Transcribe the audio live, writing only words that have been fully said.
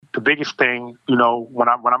biggest thing, when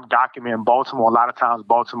I'm documenting Baltimore, a lot of times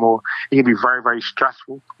Baltimore, it can be very, very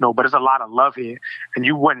stressful, but there's a lot of love here. And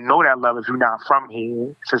you wouldn't know that love if you're not from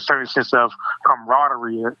here. It's a certain sense of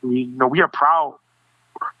camaraderie. We are proud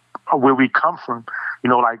of where we come from.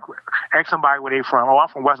 Like, ask somebody where they from. Oh, I'm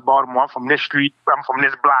from West Baltimore. I'm from this street. I'm from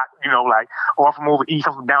this block. Oh, I'm from over east.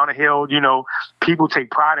 I'm from down the hill. People take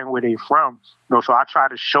pride in where they from. So I try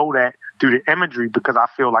to show that through the imagery because I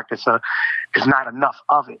feel like it's not enough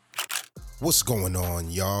of it. What's going on,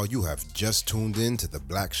 y'all? You have just tuned in to the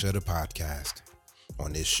Black Shutter Podcast.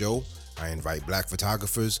 On this show, I invite Black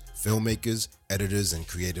photographers, filmmakers, editors, and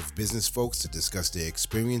creative business folks to discuss their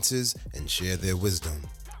experiences and share their wisdom.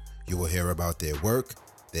 You will hear about their work,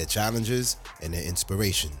 their challenges, and their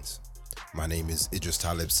inspirations. My name is Idris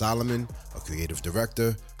Talib Solomon, a creative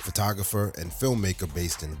director, photographer, and filmmaker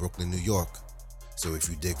based in Brooklyn, New York. So if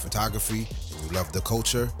you dig photography and you love the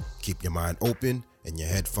culture, keep your mind open and your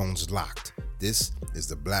headphones locked. This is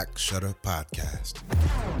the Black Shutter Podcast.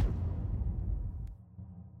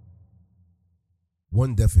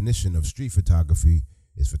 One definition of street photography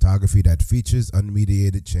is photography that features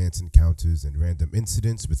unmediated chance encounters and random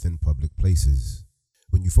incidents within public places.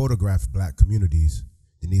 When you photograph Black communities,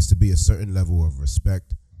 there needs to be a certain level of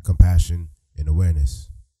respect, compassion, and awareness.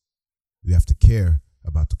 You have to care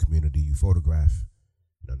about the community you photograph.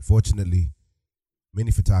 And unfortunately,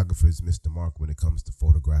 many photographers miss the mark when it comes to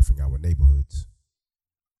photographing our neighborhoods.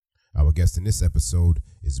 Our guest in this episode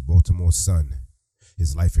is Baltimore's son.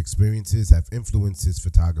 His life experiences have influenced his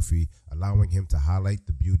photography, allowing him to highlight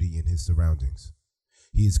the beauty in his surroundings.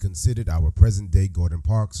 He is considered our present-day Gordon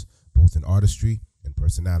Parks, both in artistry and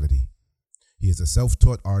personality. He is a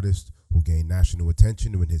self-taught artist who gained national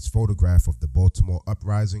attention when his photograph of the Baltimore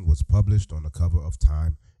uprising was published on the cover of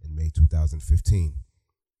Time in May 2015.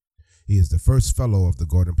 He is the first fellow of the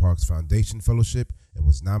Gordon Parks Foundation Fellowship and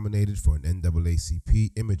was nominated for an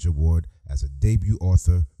NAACP Image Award as a debut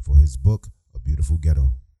author for his book, A Beautiful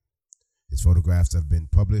Ghetto. His photographs have been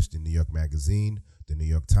published in New York Magazine, the New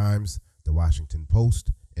York Times, the Washington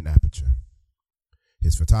Post, and Aperture.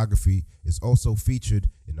 His photography is also featured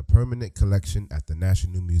in a permanent collection at the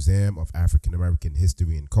National Museum of African American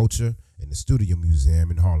History and Culture and the Studio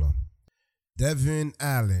Museum in Harlem. Devin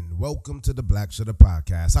Allen, welcome to the Black Shutter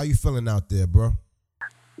Podcast. How you feeling out there, bro?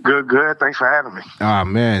 Good. Thanks for having me.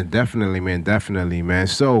 Man, definitely, man.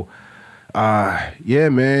 So,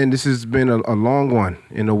 man, this has been a long one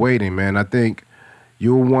in the waiting, man. I think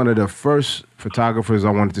you were one of the first photographers I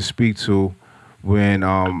wanted to speak to when,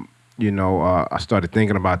 I started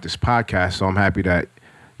thinking about this podcast. So I'm happy that,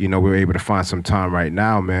 we were able to find some time right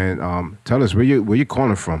now, man. Tell us where you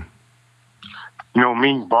calling from.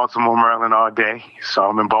 Me, Baltimore, Maryland all day. So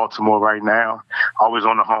I'm in Baltimore right now, always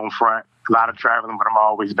on the home front. A lot of traveling, but I'm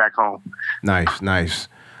always back home. Nice.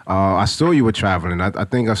 I saw you were traveling. I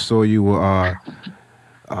think I saw you were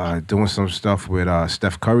doing some stuff with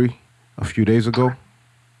Steph Curry a few days ago.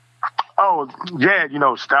 Oh, yeah.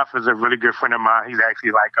 Steph is a really good friend of mine. He's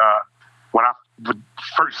actually like, when I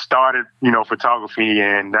first started, photography,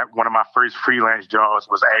 and that one of my first freelance jobs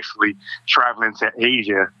was actually traveling to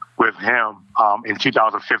Asia with him. In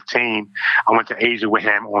 2015, I went to Asia with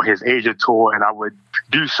him on his Asia tour, and I would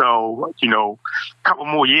do so, a couple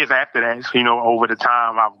more years after that. So, over the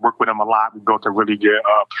time, I've worked with him a lot. We built a really good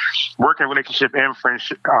working relationship and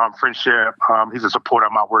friendship. He's a supporter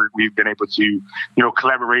of my work. We've been able to,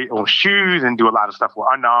 collaborate on shoes and do a lot of stuff with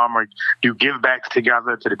Under Armour, do give backs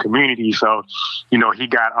together to the community. So, he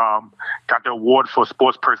got the award for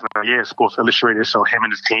Sports Person of the Year, Sports Illustrated. So him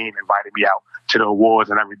and his team invited me out to the awards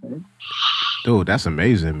and everything. Dude, that's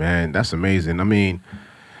amazing, man. That's amazing. I mean,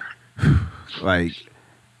 like,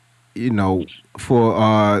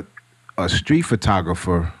 for a street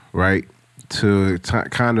photographer, right, to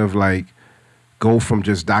kind of like go from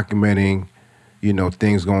just documenting,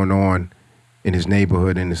 things going on in his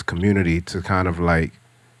neighborhood, in his community, to kind of like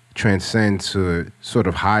transcend to sort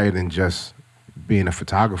of higher than just being a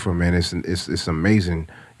photographer, man. It's amazing.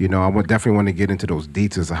 I would definitely want to get into those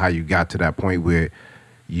details of how you got to that point where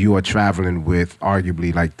you are traveling with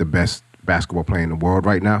arguably like the best basketball player in the world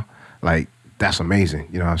right now. Like, that's amazing.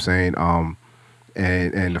 You know what I'm saying?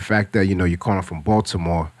 And the fact that, you're calling from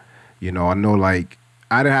Baltimore, I know, like,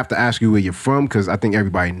 I didn't have to ask you where you're from because I think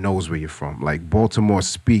everybody knows where you're from. Like, Baltimore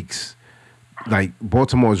speaks, like,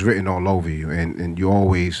 Baltimore is written all over you, and you're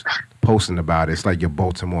always posting about it. It's like you're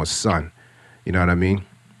Baltimore's son. You know what I mean?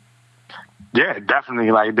 Yeah,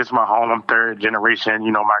 definitely. Like, this is my home. I'm third generation.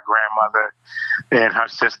 My grandmother and her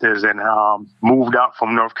sisters and moved up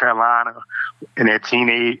from North Carolina in their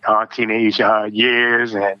teenage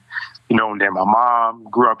years. And, and then my mom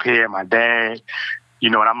grew up here, my dad.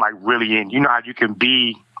 and I'm like really in. You know how you can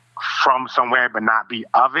be from somewhere but not be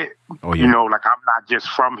of it. Oh, yeah. Like I'm not just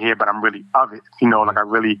from here, but I'm really of it. Like I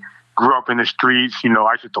really grew up in the streets. I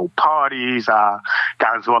used to throw parties.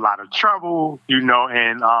 Got into a lot of trouble.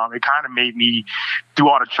 And it kind of made me, through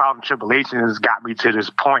all the trials and tribulations, got me to this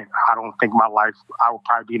point. I don't think my life, I would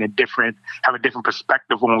probably be have a different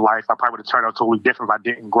perspective on life. I probably would have turned out totally different if I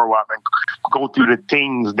didn't grow up and go through the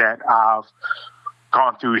things that I've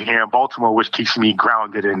gone through here in Baltimore, which keeps me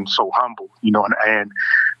grounded and so humble. And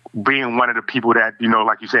being one of the people that,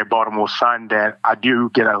 like you said, Baltimore son, that I do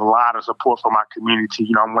get a lot of support from my community.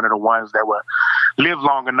 I'm one of the ones that would live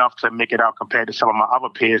long enough to make it out compared to some of my other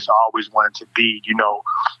peers. I always wanted to be,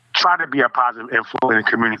 try to be a positive influence in the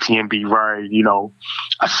community and be very,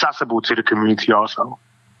 accessible to the community also.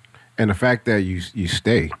 And the fact that you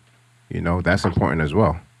stay, that's important as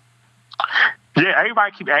well. Yeah,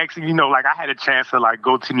 everybody keep asking, like I had a chance to like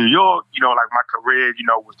go to New York, like my career,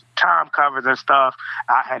 with the time covers and stuff.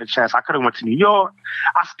 I had a chance. I could have went to New York.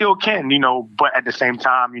 I still can, but at the same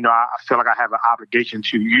time, I feel like I have an obligation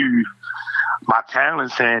to use my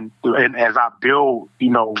talents and as I build,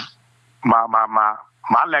 my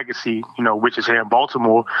legacy, which is here in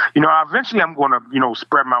Baltimore, eventually I'm going to,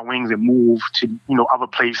 spread my wings and move to, other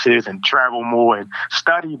places and travel more and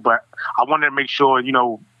study. But I wanted to make sure,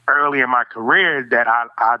 early in my career that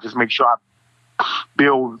I just make sure I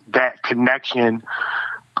build that connection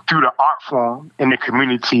through the art form in the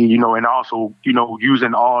community, and also,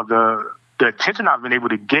 using all the attention I've been able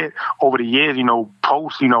to get over the years,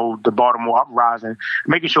 post, the Baltimore uprising,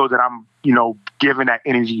 making sure that I'm, giving that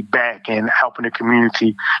energy back and helping the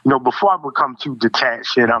community, before I become too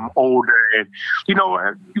detached and I'm older and, you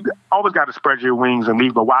always got to spread your wings and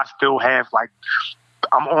leave, but while I still have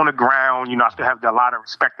I'm on the ground, I still have a lot of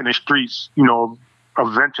respect in the streets,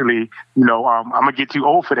 eventually, I'm going to get too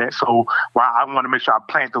old for that. So while I want to make sure I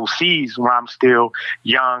plant those seeds while I'm still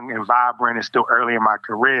young and vibrant and still early in my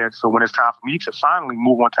career. So when it's time for me to finally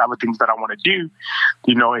move on to other things that I want to do,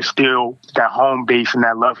 it's still that home base and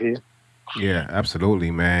that love here. Yeah, absolutely,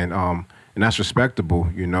 man. And that's respectable.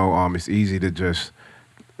 It's easy to just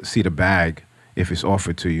see the bag if it's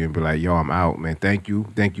offered to you and be like, yo, I'm out, man. Thank you,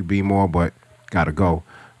 B More, but gotta go.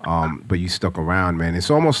 But you stuck around, man. It's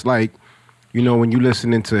almost like, when you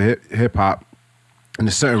listening to hip hop and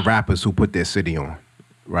there's certain rappers who put their city on,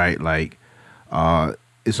 right? Like,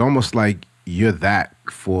 it's almost like you're that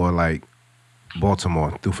for like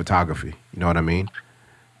Baltimore through photography. You know what I mean?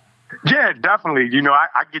 Yeah, definitely.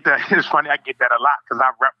 I get that. It's funny. I get that a lot because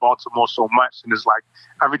I rep Baltimore so much. And it's like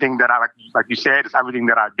everything that I, like you said, it's everything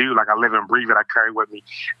that I do. Like I live and breathe it. I carry with me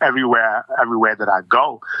everywhere that I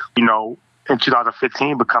go, in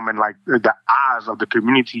 2015, becoming like the eyes of the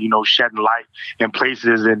community, shedding light in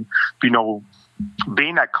places and,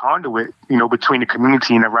 being that conduit, between the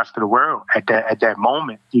community and the rest of the world at that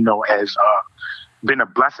moment, has been a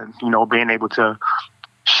blessing, being able to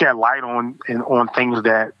shed light on things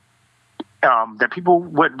that that people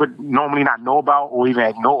would normally not know about or even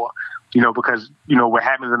ignore, because, what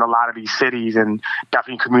happens in a lot of these cities and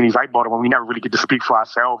definitely communities like Baltimore, we never really get to speak for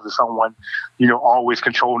ourselves as someone, always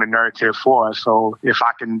controlling the narrative for us. So if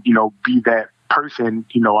I can, be that person,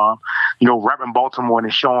 repping Baltimore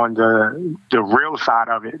and showing the real side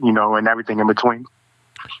of it, and everything in between.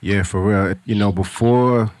 Yeah, for real.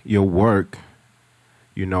 Before your work,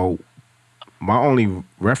 my only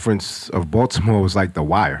reference of Baltimore was like The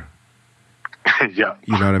Wire. Yeah.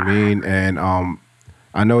 You know what I mean? And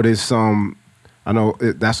I know there's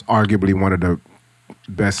that's arguably one of the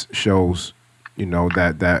best shows,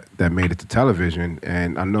 that made it to television.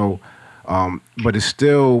 And I know, but it's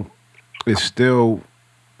still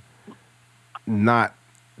not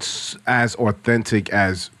as authentic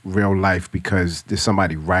as real life because there's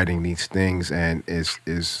somebody writing these things and is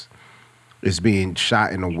being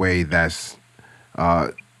shot in a way that's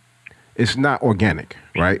it's not organic,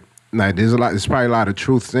 right? Now, there's probably a lot of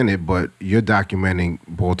truths in it, but you're documenting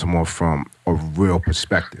Baltimore from a real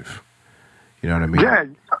perspective. You know what I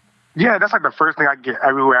mean? Yeah, that's like the first thing I get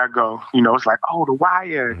everywhere I go. It's like, oh, The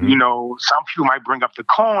Wire. Mm-hmm. Some people might bring up The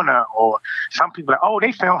Corner, or some people like, oh,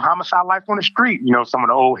 they filmed Homicide Life on the Street. Some of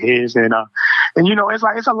the old heads, and it's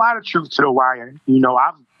like it's a lot of truth to The Wire. And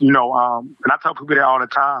I tell people that all the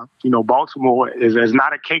time. Baltimore is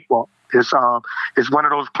not a cakewalk. It's one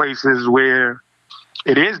of those places where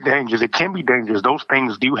it is dangerous. It can be dangerous. Those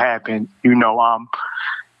things do happen, and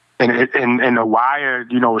The Wire,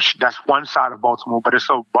 that's one side of Baltimore, but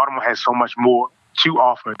Baltimore has so much more to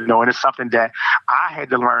offer, and it's something that I had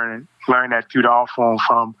to learn that through the art form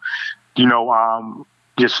from,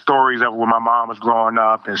 just stories of when my mom was growing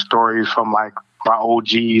up and stories from like my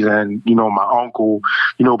OGs and, my uncle,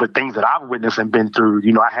 but things that I've witnessed and been through,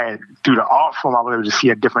 I had through the art form, I was able to see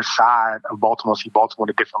a different side of Baltimore, see Baltimore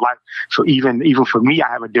in a different light. So even for me, I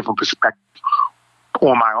have a different perspective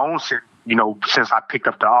on my own city, since I picked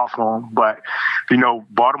up the art form. But,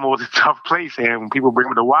 Baltimore is a tough place. And when people bring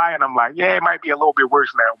me to why, and I'm like, yeah, it might be a little bit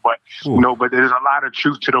worse now. But, but there's a lot of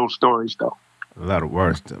truth to those stories, though. A lot of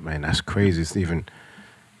worse, man. That's crazy. It's even,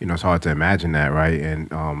 it's hard to imagine that, right?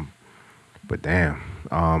 And, but damn,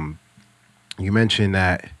 you mentioned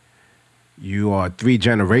that you are 3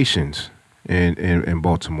 generations in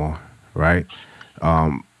Baltimore, right?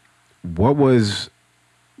 What was,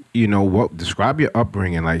 describe your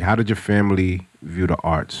upbringing? Like, how did your family view the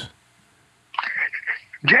arts?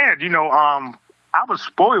 Yeah, I was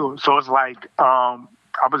spoiled. So it's like,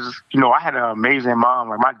 I was, I had an amazing mom.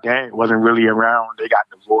 Like, my dad wasn't really around. They got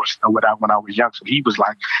divorced or whatever when I was young. So he was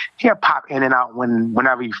like, he'll pop in and out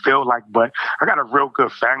whenever he felt like. But I got a real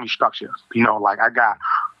good family structure. Like I got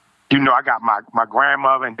my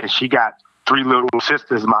grandmother, and then she got 3 little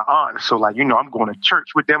sisters, my aunt. So like, I'm going to church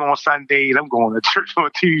with them on Sundays. I'm going to church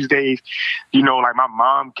on Tuesdays. Like my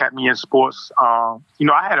mom kept me in sports. I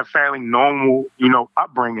had a fairly normal,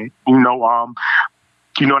 upbringing, and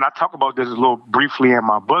I talk about this a little briefly in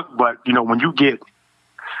my book, but, when you get,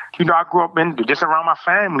 I grew up just around my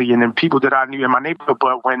family and then people that I knew in my neighborhood.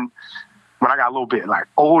 But when I got a little bit like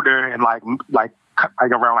older and like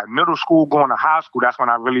around like middle school, going to high school, that's when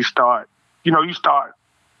I really start, you start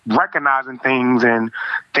recognizing things and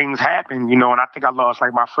things happen, and I think I lost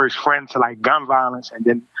like my first friend to like gun violence. And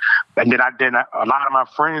then a lot of my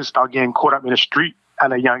friends start getting caught up in the street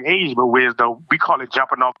at a young age, but we call it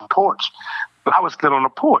jumping off the porch. But I was still on the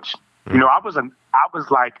porch.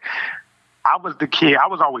 I was the kid. I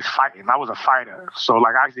was always fighting. I was a fighter. So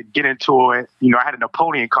like I used to get into it. I had a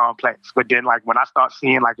Napoleon complex. But then like when I start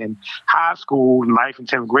seeing like in high school, 9th and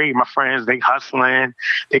 10th grade, my friends, they hustling.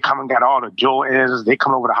 They come and got all the Jordans. They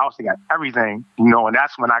come over the house. They got everything. And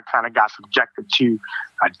that's when I kind of got subjected to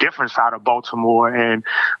a different side of Baltimore. And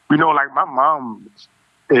like my mom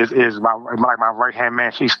is my right hand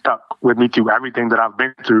man. She stuck with me through everything that I've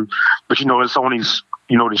been through. But it's only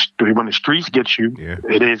when the streets get you, yeah.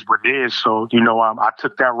 It is what it is. So I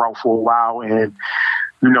took that route for a while, and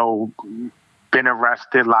been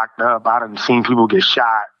arrested, locked up. I done seen people get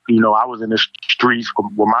shot. I was in the streets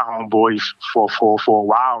with my homeboys for a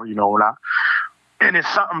while. And it's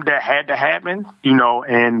something that had to happen,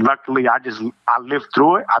 and luckily I lived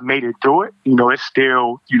through it. I made it through it. It's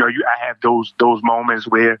still, I have those moments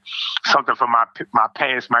where something from my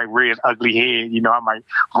past might rear its ugly head. I might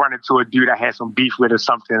run into a dude I had some beef with or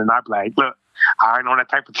something, and I'd be like, look, I ain't on that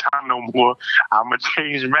type of time no more. I'm a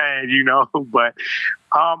changed man, But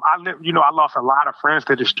I lost a lot of friends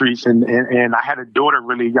to the streets, and I had a daughter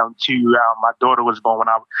really young too. My daughter was born when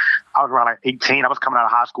I was around like 18. I was coming out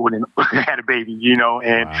of high school and had a baby, and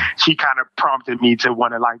wow. She kind of prompted me to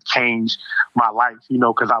want to like change my life,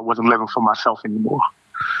 because I wasn't living for myself anymore.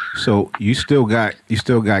 So you still got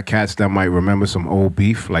cats that might remember some old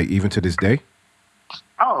beef, like even to this day?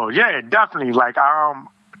 Oh yeah, definitely. Like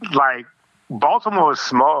Baltimore is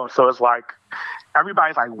small, so it's like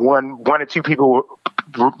everybody's like one or two people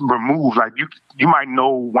removed. Like you might know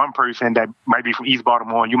one person that might be from East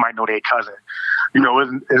Baltimore, and you might know their cousin.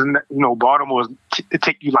 Baltimore it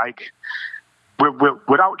take you like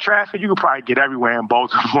without traffic, you could probably get everywhere in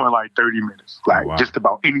Baltimore in like 30 minutes, like wow. Just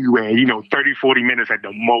about anywhere. 30, 40 minutes at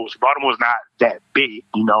the most. Baltimore's not that big,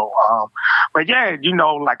 But yeah,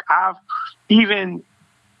 like I've even,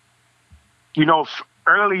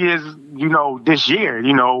 early as, this year,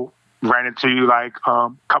 ran into like a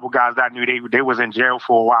couple guys that I knew they was in jail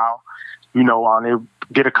for a while, they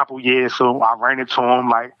did a couple years. So I ran into them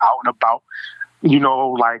like out and about,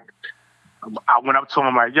 like I went up to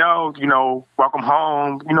them like, yo, welcome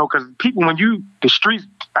home, because people, the streets,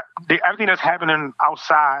 everything that's happening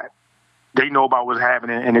outside, they know about what's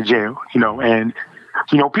happening in the jail, and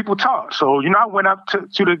people talk. So, I went up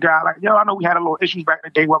to the guy like, yo, I know we had a little issues back in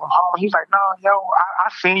the day. Welcome home. He's like, no, yo, I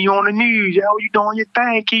seen you on the news. Yo, you doing your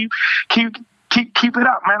thing. Keep it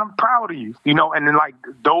up, man. I'm proud of you. And then like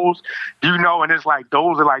those, and it's like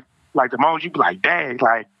those are like the moments you be like, dang,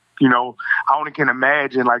 like, I only can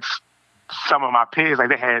imagine like some of my peers, like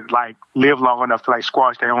they had like lived long enough to like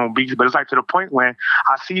squash their own beats. But it's like to the point when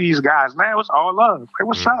I see these guys now, it's all love. Like,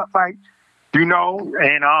 what's up? Like, and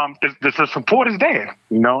the support is there,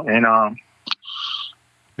 and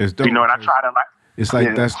it's dope, and I try to like. It's like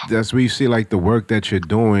yeah. that's where you see like the work that you're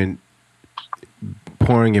doing,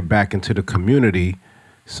 pouring it back into the community.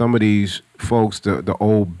 Some of these folks, the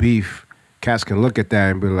old beef cats can look at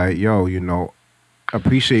that and be like, yo,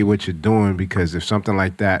 appreciate what you're doing, because if something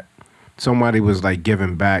like that, somebody was like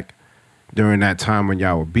giving back during that time when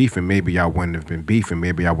y'all were beefing, maybe y'all wouldn't have been beefing.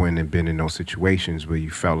 Maybe y'all wouldn't have been in those situations where you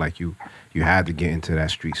felt like you had to get into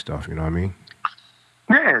that street stuff. You know what I mean?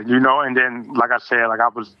 Yeah, and then like I said, like I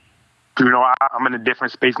was, I'm in a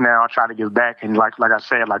different space now. I try to give back, and like I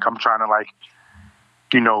said, like I'm trying to like,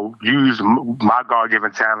 use my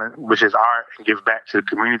God-given talent, which is art, and give back to the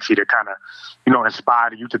community to kind of,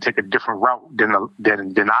 inspire you to take a different route than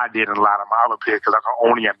I did in a lot of my other peers. Because I can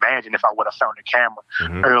only imagine if I would have found the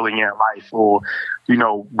camera early in life, or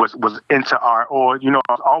was into art, or I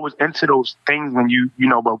was always into those things when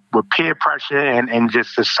but with peer pressure and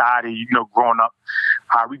just society, growing up,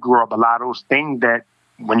 how we grew up, a lot of those things that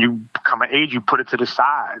when you come of age, you put it to the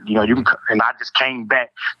side. And I just came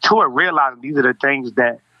back to it, realizing these are the things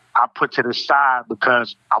that I put to the side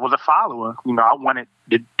because I was a follower. I wanted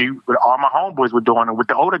to do what all my homeboys were doing and what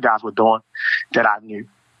the older guys were doing that I knew.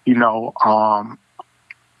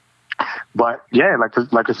 But yeah, like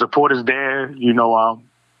the support is there.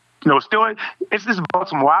 Still, it's this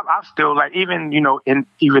Baltimore. I still like, even people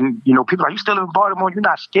like, you still live in Baltimore, you're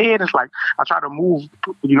not scared. It's like I try to move,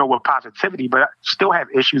 with positivity, but I still have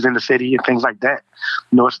issues in the city and things like that.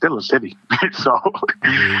 It's still a city. So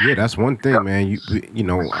yeah, that's one thing, man.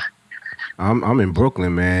 I'm in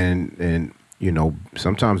Brooklyn, man, and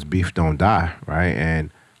sometimes beef don't die, right?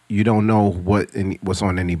 And you don't know what's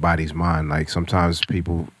on anybody's mind. Like sometimes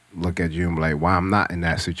people look at you and be like, "Well, I'm not in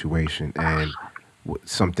that situation," and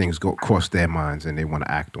some things go across their minds and they want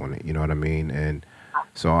to act on it. You know what I mean? And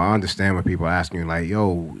so I understand when people ask you like,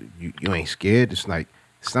 yo, you ain't scared? It's like,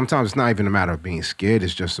 sometimes it's not even a matter of being scared.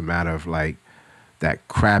 It's just a matter of like that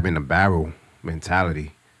crab in the barrel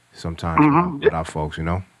mentality sometimes with our folks,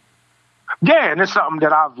 Yeah, and it's something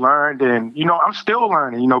that I've learned, and, I'm still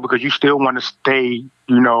learning, because you still want to stay,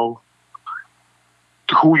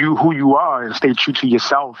 who you are and stay true to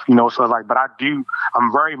yourself, so like, but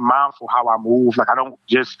I'm very mindful how I move. Like, I don't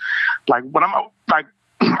just, like, when I'm, like,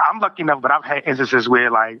 I'm lucky enough, but I've had instances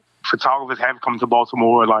where, like, photographers have come to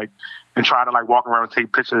Baltimore, like, and try to, like, walk around and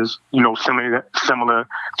take pictures, similar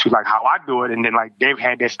to, like, how I do it, and then, like, they've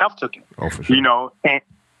had their stuff taken, and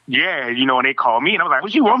yeah, and they call me, and I was like,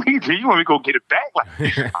 what you want me to do? You want me to go get it back?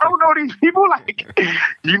 Like, I don't know these people, like,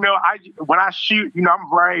 when I shoot, I'm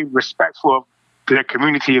very respectful of the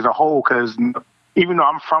community as a whole, because even though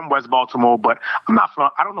I'm from West Baltimore, but I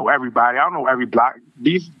don't know everybody. I don't know every block.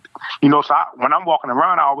 So when I'm walking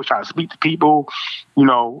around, I always try to speak to people.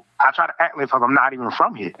 I try to act like I'm not even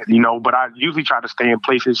from here, but I usually try to stay in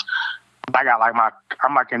places. I got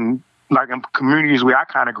I'm in communities where I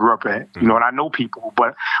kind of grew up at, and I know people.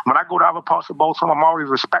 But when I go to other parts of Baltimore, I'm always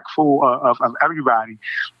respectful of everybody,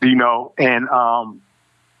 and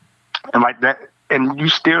like that. And I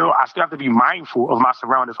still have to be mindful of my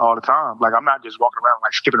surroundings all the time. Like, I'm not just walking around,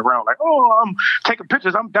 like, skipping around, like, oh, I'm taking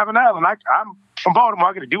pictures. I'm Devin Allen. I'm from Baltimore.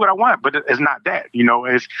 I get to do what I want. But it's not that,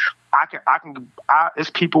 It's it's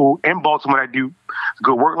people in Baltimore that do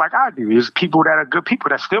good work like I do. It's people that are good people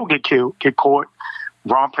that still get killed, get caught,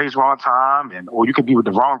 wrong place, wrong time, or you could be with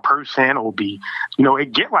the wrong person, or be,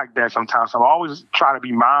 it get like that sometimes. So I always try to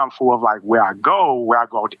be mindful of like where I go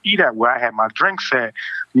to eat at, where I have my drinks at.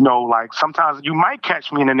 Like sometimes you might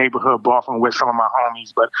catch me in the neighborhood barfing with some of my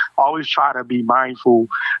homies, but I always try to be mindful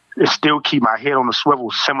and still keep my head on the swivel,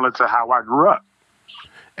 similar to how I grew up.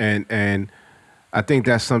 And I think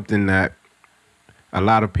that's something that a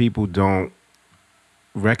lot of people don't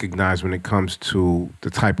recognize when it comes to the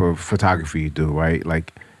type of photography you do, right?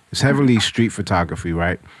 Like, it's heavily street photography,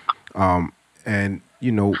 right? And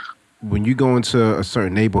when you go into a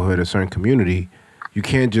certain neighborhood, a certain community, you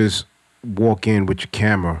can't just walk in with your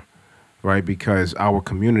camera, right? Because our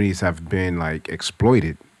communities have been like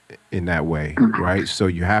exploited in that way, right? So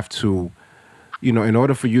you have to, in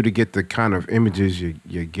order for you to get the kind of images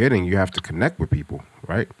you're getting, you have to connect with people,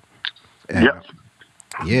 right? And, yep.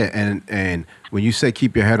 Yeah, and when you say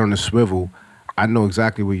keep your head on the swivel, I know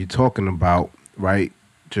exactly what you're talking about, right?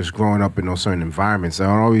 Just growing up in those certain environments. I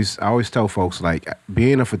always tell folks, like,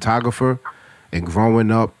 being a photographer and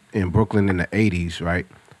growing up in Brooklyn in the 80s, right?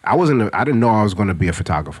 I didn't know I was going to be a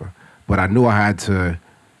photographer, but I knew I had to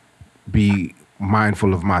be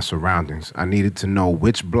mindful of my surroundings. I needed to know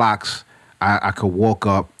which blocks I could walk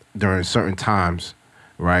up during certain times,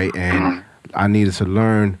 right? And I needed to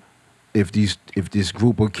learn if this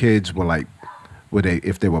group of kids were like,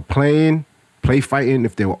 if they were play fighting,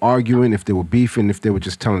 if they were arguing, if they were beefing, if they were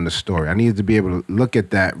just telling the story. I needed to be able to look at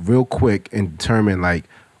that real quick and determine like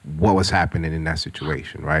what was happening in that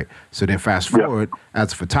situation, right? So then fast forward,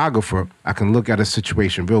 as a photographer, I can look at a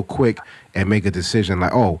situation real quick and make a decision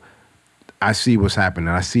like, oh, I see what's happening.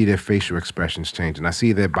 I see their facial expressions changing. I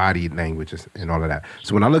see their body language and all of that.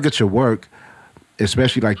 So when I look at your work,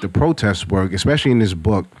 especially like the protest work, especially in this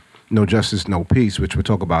book, No Justice, No Peace, which we'll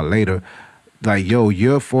talk about later, like, yo,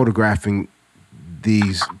 you're photographing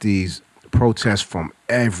these protests from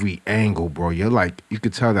every angle, bro. You're like, you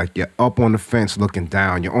could tell like you're up on the fence looking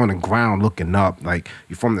down, you're on the ground looking up, like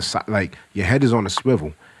you're from the side, like your head is on a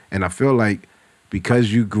swivel. And I feel like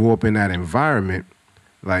because you grew up in that environment,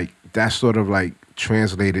 like that's sort of like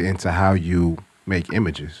translated into how you make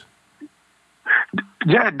images.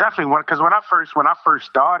 Yeah, definitely. Because when I first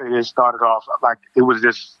started, it started off like it was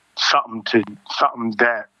just something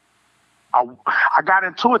that I got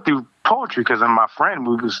into it through poetry. Because my friend,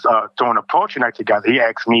 we was throwing a poetry night together. He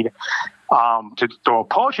asked me to throw a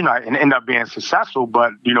poetry night and end up being successful.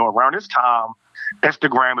 But around this time,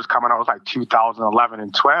 Instagram was coming out. It was like 2011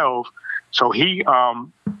 and 12. So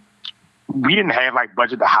we didn't have like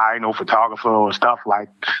budget to hire no photographer or stuff like,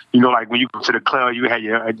 like when you go to the club, you had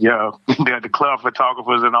your the club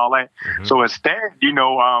photographers and all that. Mm-hmm. So instead,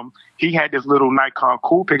 he had this little Nikon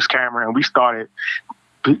Coolpix camera, and we started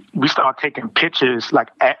taking pictures like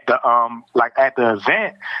at the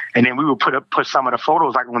event, and then we would put some of the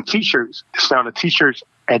photos like on T-shirts, sell the T-shirts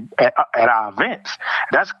at our events.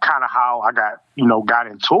 That's kind of how I got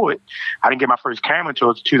into it. I didn't get my first camera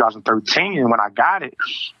until 2013, and when I got it,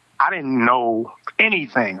 I didn't know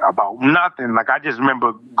anything about nothing. Like I just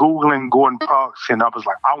remember Googling Gordon Parks, and I was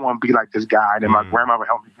like, I want to be like this guy. And then my grandmother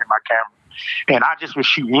helped me get my camera, and I just would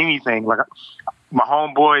shoot anything. Like my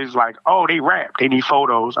homeboys, like, oh, they rap, they need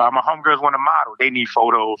photos. My homegirls want to model, they need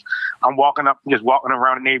photos. I'm walking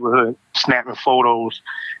around the neighborhood, snapping photos.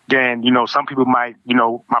 Then, some people might,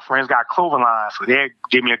 my friends got clothing lines, so they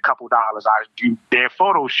give me a couple dollars. I do their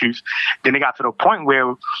photo shoots. Then they got to the point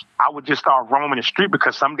where I would just start roaming the street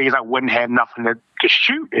because some days I wouldn't have nothing to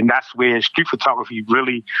shoot. And that's where street photography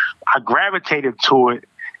really, I gravitated to it.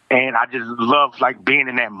 And I just love like being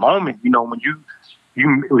in that moment, when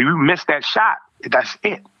you miss that shot, that's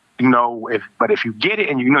it. But if you get it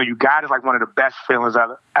and you got it, it's like one of the best feelings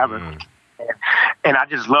ever. And I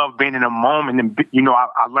just love being in a moment, and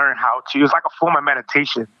I learned how to. It's like a form of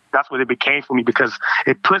meditation. That's what it became for me, because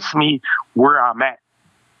it puts me where I'm at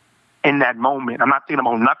in that moment. I'm not thinking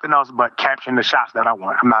about nothing else but capturing the shots that I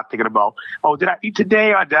want. I'm not thinking about, oh, did I eat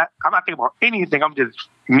today or that? I'm not thinking about anything. I'm just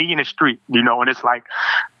me in the street, and it's like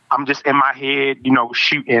I'm just in my head,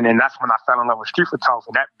 shooting. And that's when I fell in love with street photography.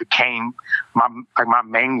 That became my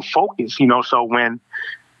main focus, So when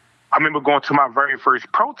I remember going to my very first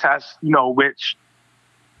protest, which,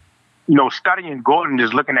 studying Gordon,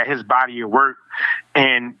 just looking at his body of work.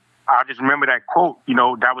 And I just remember that quote,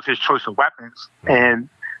 that was his choice of weapons. And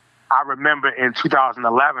I remember in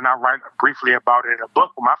 2011, I write briefly about it in a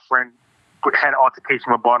book where my friend had an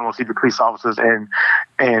altercation with Baltimore City police officers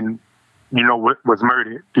and was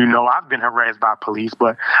murdered. I've been harassed by police,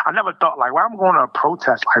 but I never thought like, well, I'm going to a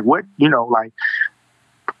protest. Like what, like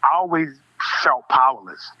I always felt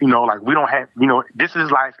powerless, like we don't have, this is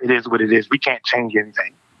life. It is what it is. We can't change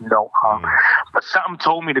anything, but something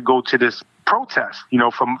told me to go to this protest,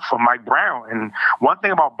 from Mike Brown. And one thing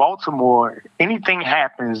about Baltimore, anything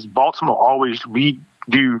happens, Baltimore always, we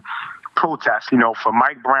do protests, for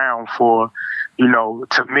Mike Brown, for,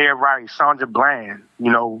 Tamir Rice, Sandra Bland,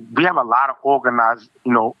 we have a lot of organizers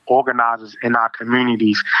in our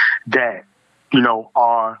communities that,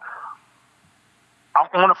 are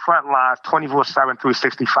on the front lines 24/7,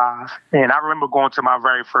 365. And I remember going to my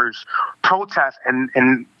very first protest, and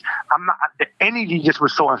the energy just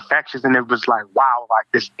was so infectious, and it was like, wow, like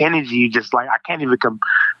this energy, just like I can't even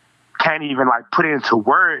like put it into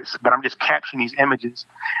words, but I'm just capturing these images,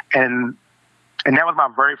 and that was my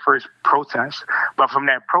very first protest. But from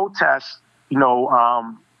that protest, and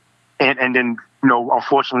then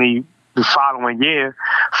unfortunately the following year,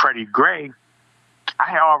 Freddie Gray, I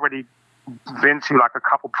had already been to like a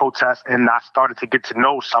couple protests, and I started to get to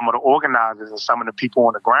know some of the organizers and some of the people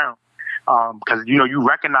on the ground. Because, you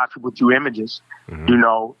recognize people through images,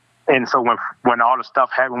 and so when all the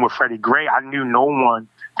stuff happened with Freddie Gray, I knew no one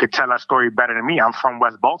could tell that story better than me. I'm from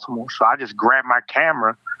West Baltimore, so I just grabbed my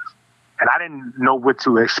camera, and I didn't know what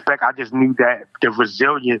to expect. I just knew that the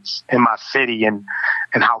resilience in my city and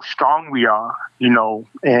how strong we are,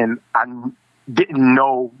 and I didn't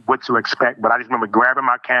know what to expect, but I just remember grabbing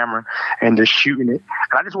my camera and just shooting it.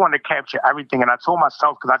 And I just wanted to capture everything. And I told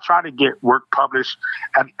myself, because I tried to get work published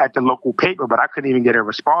at the local paper, but I couldn't even get a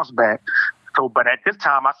response back. So, but at this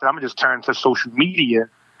time, I said, I'm going to just turn to social media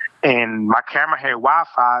and my camera had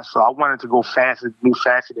Wi-Fi, so I wanted to go faster, move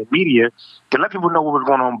faster than media to let people know what was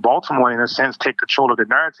going on in Baltimore, in a sense, take control of the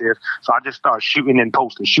narrative. So I just started shooting and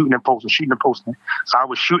posting. So I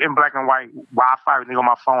was shooting black and white, Wi-Fi, everything on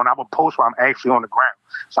my phone. I would post while I'm actually on the ground.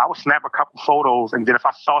 So I would snap a couple photos, and then if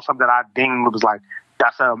I saw something that I dinged, it was like,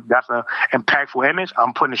 that's a impactful image,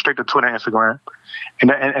 I'm putting it straight to Twitter and Instagram.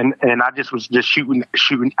 And I just was just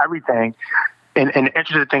shooting everything. And the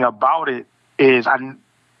interesting thing about it is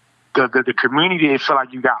the community, it felt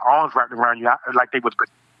like you got arms wrapped around you, like they was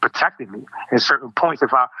protecting me at certain points.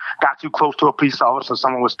 If I got too close to a police officer,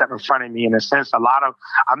 someone would step in front of me. In a sense, I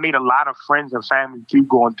made a lot of friends and family too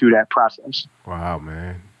going through that process. Wow,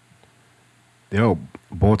 man. Yo,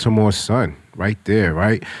 Baltimore's son, right there,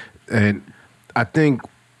 right? And I think,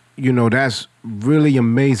 that's really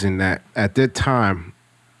amazing that at that time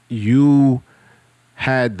you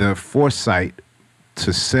had the foresight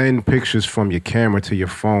to send pictures from your camera to your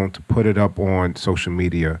phone to put it up on social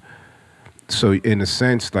media. So in a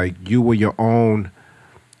sense, like you were your own,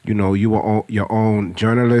 your own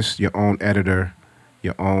journalist, your own editor,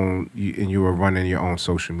 and you were running your own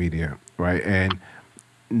social media, right? And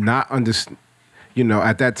not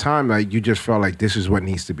at that time, like you just felt like this is what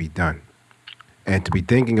needs to be done. And to be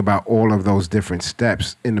thinking about all of those different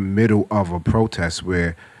steps in the middle of a protest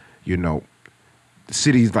where, the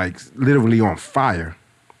city's like literally on fire.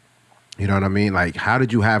 You know what I mean? Like, how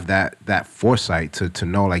did you have that foresight to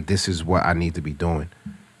know, like, this is what I need to be doing?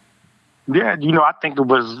 Yeah, I think it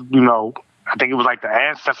was, like the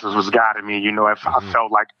ancestors was guiding me, if I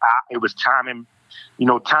felt like it was timing,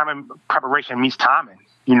 timing, preparation meets timing.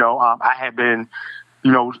 I had been,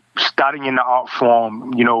 studying the art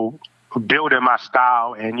form, building my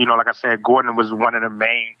style. And, like I said, Gordon was one of the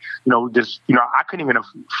main, I couldn't even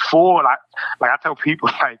afford, like I tell people,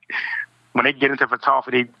 like, when they get into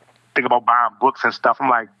photography, they think about buying books and stuff. I'm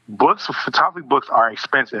like, photography books are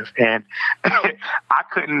expensive. And I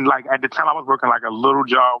couldn't, like, at the time I was working like a little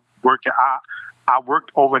job I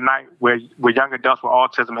worked overnight with young adults with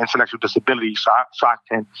autism and intellectual disabilities.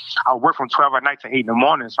 I work from 12 at night to 8 in the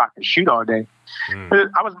morning so I can shoot all day.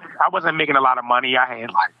 I wasn't making a lot of money. I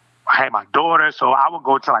had my daughter, so I would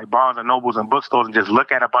go to like Barnes and Nobles and bookstores and just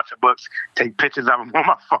look at a bunch of books, take pictures of them on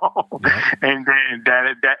my phone, and then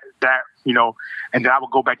and then I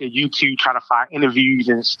would go back to YouTube, try to find interviews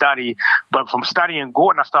and study. But from studying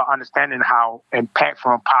Gordon, I started understanding how impactful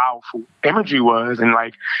and powerful imagery was, and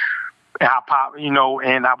like how powerful,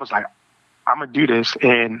 and I was like, I'm gonna do this,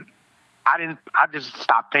 and I just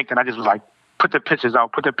stopped thinking. I just was like, put the pictures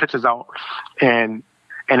out, and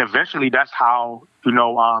eventually that's how,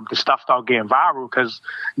 the stuff started getting viral because,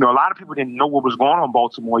 a lot of people didn't know what was going on in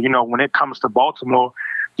Baltimore. When it comes to Baltimore,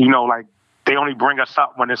 like they only bring us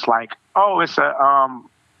up when it's like, oh, it's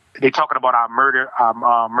they talking about our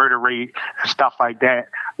murder rate and stuff like that.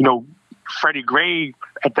 Freddie Gray,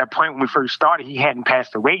 at that point when we first started, he hadn't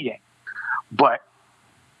passed away yet. But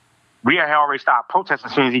we had already started protesting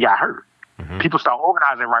as soon as he got hurt. People start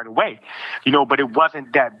organizing right away, but it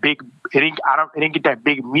wasn't that big. It didn't get that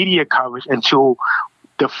big media coverage until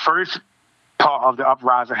the first part of the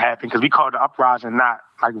uprising happened, because we called it the uprising, not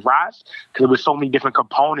like rise, because there was so many different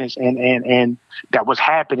components and that was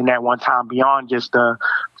happening at one time beyond just the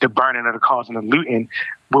burning of the cars and the looting.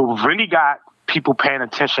 What really got people paying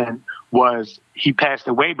attention was he passed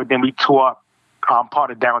away, but then we tore up part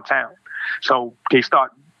of downtown. So they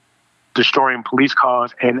start destroying police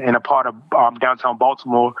cars, and a part of downtown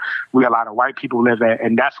Baltimore where a lot of white people live at,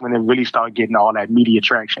 and that's when it really started getting all that media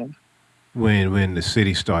traction. When the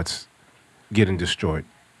city starts getting destroyed,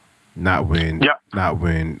 not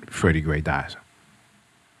when Freddie Gray dies.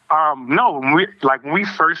 No, when we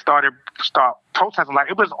first start protesting, like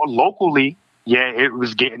it was locally. Yeah, it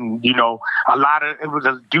was getting, it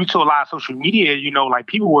was due to a lot of social media, like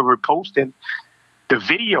people were reposting the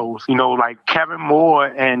videos, like Kevin Moore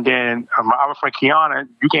and then my other friend Kiana,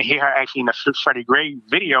 you can hear her actually in the Freddie Gray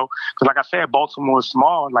video. Because like I said, Baltimore is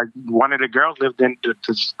small. Like one of the girls lived in the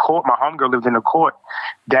court, my homegirl lived in the court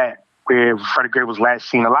where Freddie Gray was last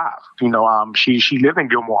seen alive. She lived in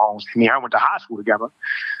Gilmore Homes. Me and her went to high school together.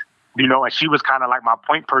 And she was kind of like my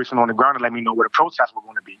point person on the ground to let me know where the protests were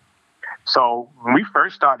going to be. So when they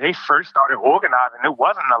first started organizing, it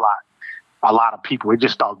wasn't a lot of people. It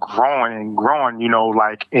just started growing and growing,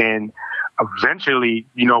 and eventually,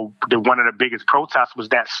 one of the biggest protests was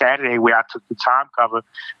that Saturday where I took the time cover.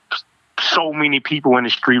 So many people in the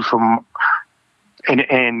street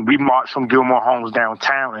and we marched from Gilmore Homes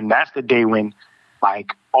downtown, and that's the day when,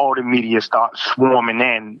 like, all the media started swarming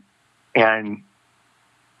in, and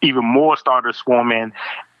even more started swarming in.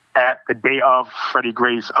 at the day of Freddie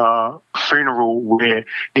Gray's funeral, where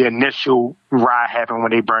the initial riot happened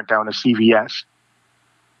when they burnt down the CVS.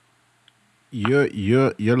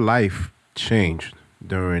 Your life changed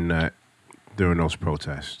during those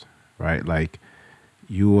protests, right? Like,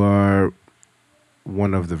 you are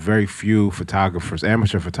one of the very few photographers,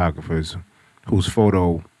 amateur photographers, whose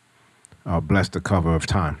photo blessed the cover of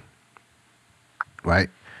Time, right?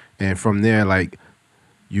 And from there, like,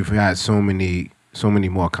 you've had so many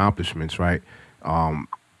more accomplishments, right? But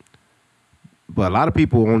a lot of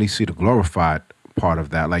people only see the glorified part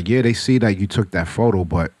of that. Like, yeah, they see that you took that photo,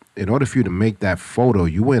 but in order for you to make that photo,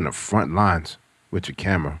 you were in the front lines with your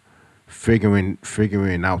camera, figuring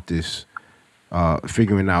out this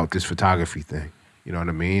photography thing. You know what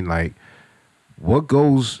I mean? Like,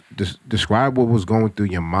 describe what was going through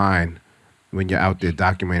your mind when you're out there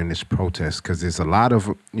documenting this protest, because there's a lot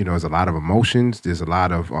of emotions. There's a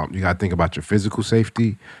lot of you got to think about your physical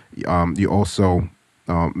safety. You're also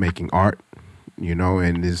making art,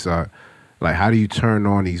 and there's like, how do you turn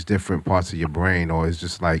on these different parts of your brain, or it's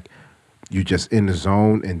just like you just in the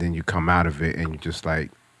zone and then you come out of it and you just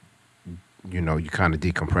like, you kind of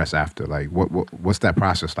decompress after. Like, what's that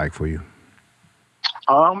process like for you?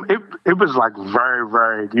 It was like very,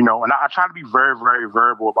 very, and I try to be very, very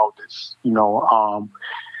verbal about this. When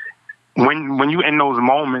you in those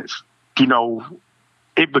moments,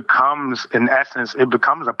 it becomes, in essence, it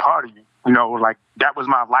becomes a part of you. Like, that was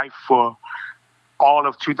my life for all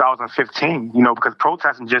of 2015. Because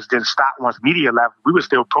protesting just didn't stop once media left. We were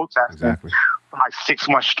still protesting for like 6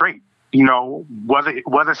 months straight.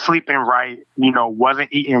 Wasn't sleeping right,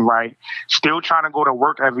 wasn't eating right, still trying to go to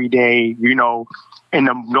work every day, in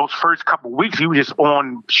those first couple of weeks, he was just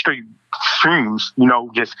on straight streams,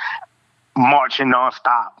 just marching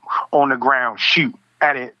nonstop on the ground, shoot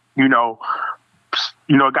at it, it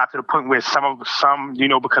got to the point where some,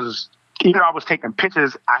 because, I was taking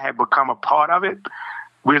pictures, I had become a part of it.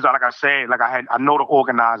 Like I said, I know the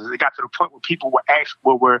organizers. It got to the point where people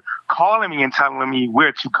were calling me and telling me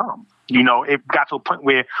where to come. It got to a point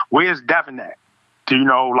where, where's Devin at?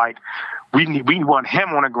 Like, we want him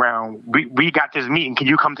on the ground. We got this meeting. Can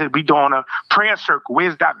you come we doing a prayer circle?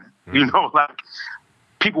 Where's Devin? Mm-hmm. Like,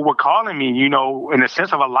 people were calling me, in the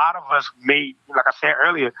sense of a lot of us made, like I said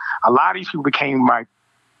earlier, a lot of these people became my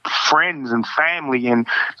friends and family, and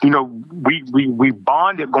we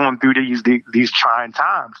bonded going through these trying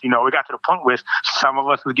times. It got to the point where some of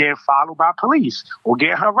us were getting followed by police or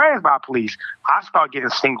getting harassed by police. I started getting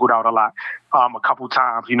singled out a lot, a couple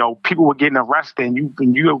times. People were getting arrested,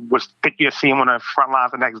 and you was think you'll see them on the front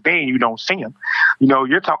lines the next day, and you don't see them.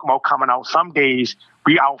 You're talking about coming out. Some days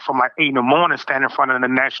we out from like 8 in the morning, standing in front of the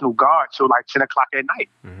National Guard till like 10 o'clock at night.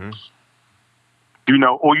 Mm-hmm.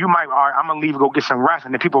 Or you might, all right, I'm going to leave and go get some rest,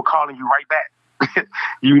 and then people are calling you right back.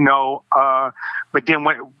 But then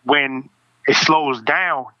when it slows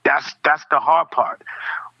down, that's the hard part.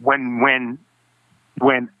 When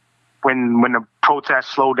the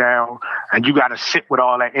protests slow down and you got to sit with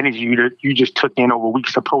all that energy you just took in over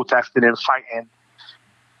weeks of protesting and fighting,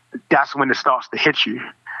 that's when it starts to hit you.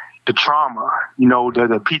 The trauma, the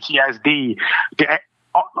PTSD,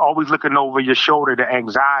 always looking over your shoulder, the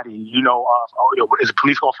anxiety, is the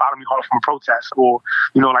police going to follow me home from a protest? Or,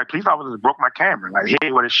 like, police officers broke my camera, like,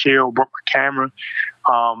 hit with a shield, broke my camera.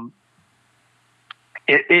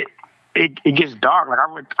 It gets dark. Like,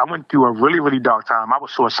 I went through a really, really dark time. I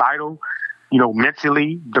was suicidal,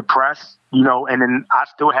 mentally depressed, and then I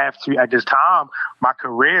still have to, at this time, my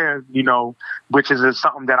career, which is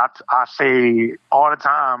something that I say all the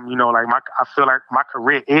time, like, I feel like my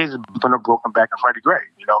career is on a broken back of Freddie Gray.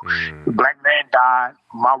 The black man died.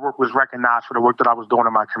 My work was recognized for the work that I was doing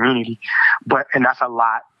in my community, and that's a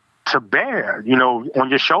lot to bear, on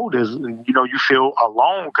your shoulders. You feel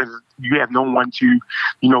alone because you have no one to,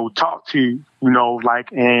 talk to,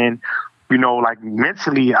 like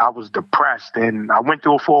mentally I was depressed, and I went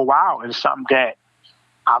through it for a while. And it's something that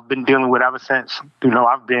I've been dealing with ever since.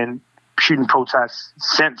 I've been shooting protests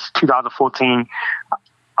since 2014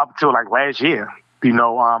 up till like last year.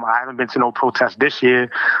 I haven't been to no protest this year.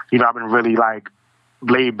 I've been really like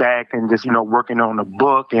laid back and just, working on a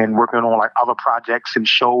book and working on like other projects and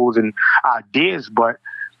shows and ideas. But,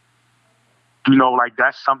 like,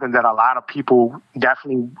 that's something that a lot of people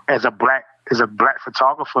definitely, as a black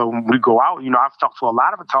photographer, when we go out, I've talked to a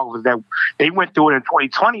lot of photographers that they went through it in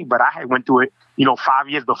 2020, but I had went through it, 5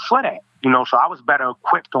 years before that, so I was better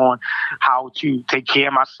equipped on how to take care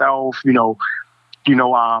of myself, knowing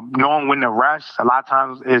when to rest. A lot of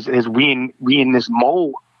times is we in this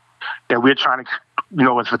mode that we're trying to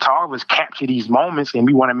as photographers, capture these moments, and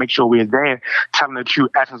we want to make sure we're there, telling the true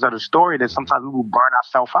essence of the story. That sometimes we will burn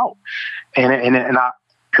ourselves out, and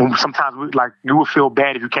sometimes you would feel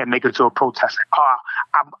bad if you can't make it to a protest.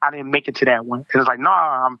 Like, I didn't make it to that one. And it's like, no,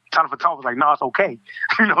 I'm telling photographers, like, no, it's okay.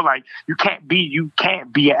 Like you can't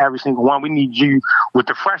be at every single one. We need you with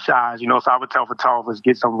the fresh eyes. So I would tell photographers,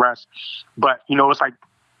 get some rest. But it's like,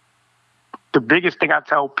 the biggest thing I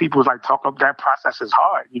tell people is like, talk up that process is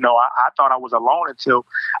hard. I thought I was alone until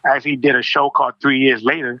I actually did a show called 3 Years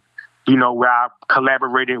Later, where I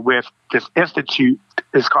collaborated with this institute.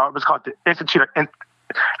 It's called the Institute of,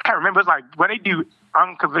 I can't remember. It's like where they do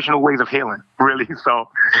unconventional ways of healing, really. So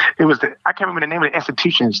it was I can't remember the name of the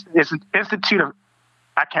institutions. It's an institute of,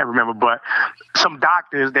 I can't remember, but some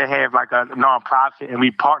doctors that have like a nonprofit, and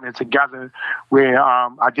we partnered together where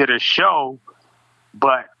I did a show,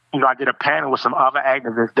 but I did a panel with some other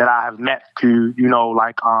activists that I have met through,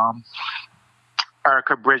 like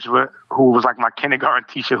Erica Bridgewood, who was like my kindergarten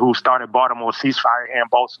teacher, who started Baltimore Ceasefire here in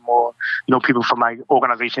Baltimore. People from like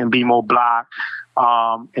organization BMO Block,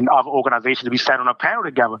 and other organizations. We sat on a panel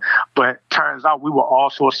together. But turns out we were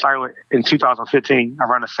all suicidal in 2015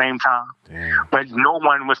 around the same time. Damn. But no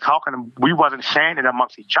one was talking. We wasn't sharing it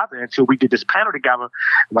amongst each other until we did this panel together.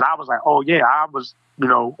 But I was like, oh yeah, I was,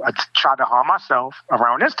 I tried to harm myself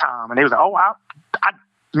around this time. And they was like, oh,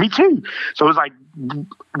 me too. So it was like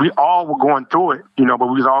we all were going through it, but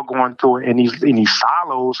we was all going through it in these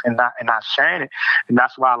silos and not sharing it. And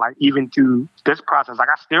that's why, like, even through this process, like,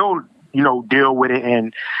 I still deal with it,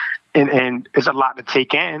 and it's a lot to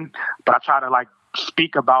take in. But I try to like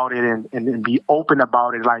speak about it and be open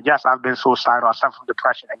about it. Like, yes, I've been suicidal. I suffer from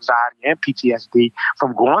depression, anxiety, and PTSD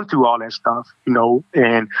from going through all that stuff,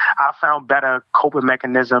 and I found better coping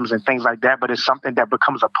mechanisms and things like that. But it's something that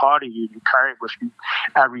becomes a part of you. You carry it with you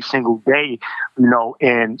every single day,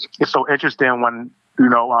 and it's so interesting when,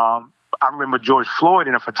 I remember George Floyd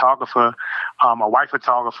and a photographer, a white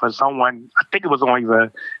photographer, someone, I think it was on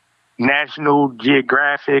either National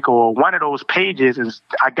Geographic or one of those pages, is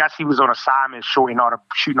I guess he was on assignment shooting all the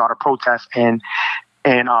protests and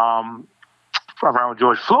around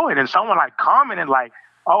George Floyd, and someone like commented like,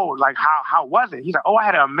 oh, like how was it? He's like, oh, I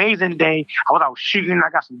had an amazing day. I was out shooting, I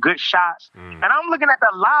got some good shots. And I'm looking at the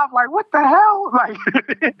live like, what the hell? Like,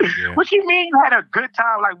 yeah. What you mean you had a good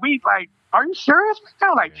time? Like, are you serious?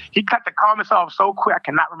 Like, he cut the comments off so quick. I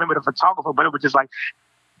cannot remember the photographer, but it was just like,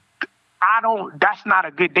 that's not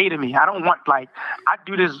a good day to me. I don't want, like, I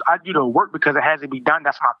do the work because it has to be done.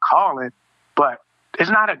 That's my calling, but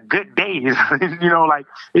it's not a good day. Like,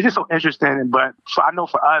 it's just so interesting. But so I know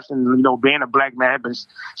for us, and, being a black man, been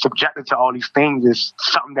subjected to all these things is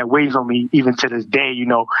something that weighs on me even to this day.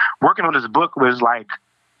 Working on this book was like,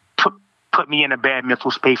 put me in a bad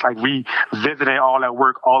mental space, like revisiting all that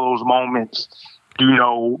work, all those moments,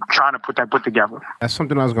 trying to put that book together. That's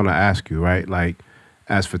something I was going to ask you, right? Like,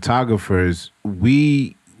 as photographers,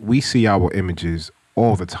 we see our images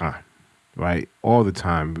all the time, right? All the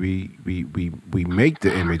time. We make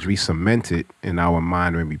the image, we cement it in our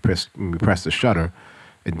mind when we press the shutter,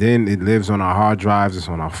 and then it lives on our hard drives, it's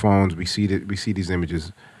on our phones. We see these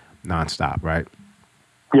images nonstop, right?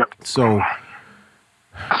 Yep. So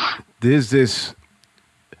there's this,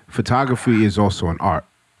 photography is also an art.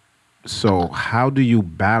 So how do you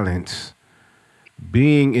balance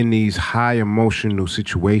being in these high emotional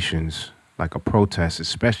situations, like a protest,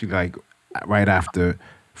 especially like right after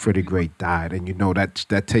Freddie Gray died, and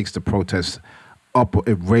that takes the protest up,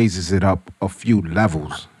 it raises it up a few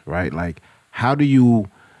levels, right? Like, how do you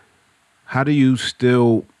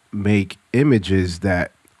still make images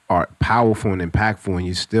that are powerful and impactful, and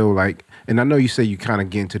you still like, and I know you say you kind of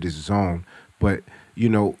get into this zone, but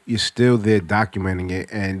you're still there documenting it,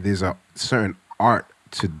 and there's a certain art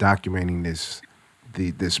to documenting this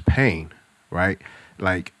pain, right?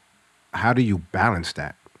 Like, how do you balance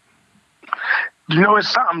that? It's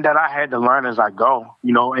something that I had to learn as I go,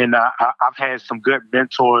 and I've had some good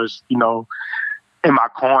mentors, in my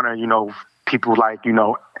corner, people like,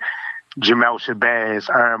 Jamel Shabazz,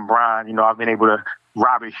 Aaron Bryan, I've been able to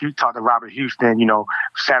talk to Robert Houston,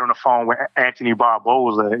 sat on the phone with Anthony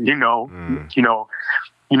Barboza,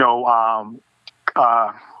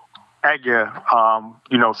 Edgar,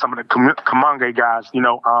 some of the Kamange guys,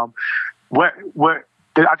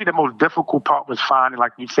 I think the most difficult part was finding,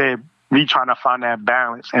 like you said, me trying to find that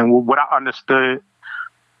balance. And what I understood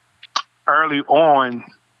early on,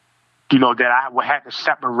 that I would have to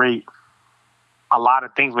separate a lot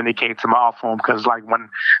of things when they came to my art form. Because like when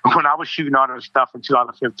I was shooting all this stuff in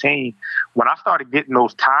 2015, when I started getting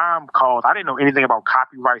those time calls, I didn't know anything about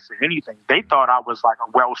copyrights or anything. They thought I was like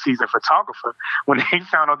a well-seasoned photographer. When they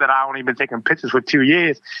found out that I only been taking pictures for 2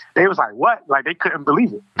 years, they was like, what? Like they couldn't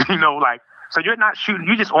believe it. Like, so you're not shooting,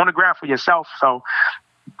 you're just on the ground for yourself. So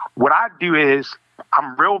what I do is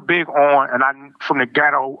I'm real big on, and I'm from the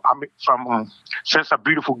ghetto. I'm from Since a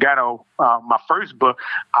Beautiful Ghetto. My first book,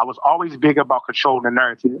 I was always big about controlling the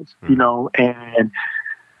narrative, and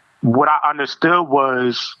what I understood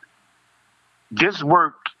was this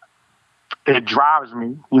work, it drives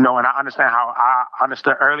me, and I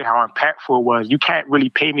understood early how impactful it was. You can't really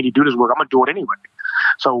pay me to do this work. I'm going to do it anyway.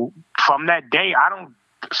 So from that day,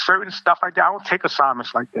 certain stuff like that, I don't take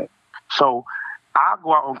assignments like that. So I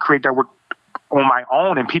go out and create that work on my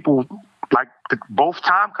own, and people like both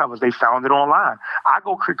time covers, they found it online. I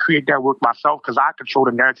go create that work myself because I control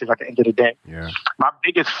the narrative at the end of the day. Yeah. My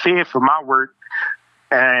biggest fear for my work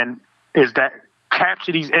is that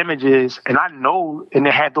capture these images, and I know, and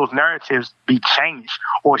they had those narratives be changed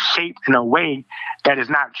or shaped in a way that is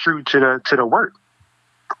not true to the work.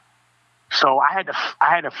 So I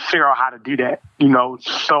had to figure out how to do that,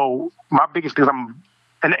 So my biggest thing is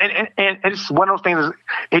and it's one of those things is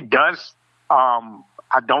it does.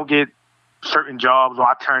 I don't get certain jobs, or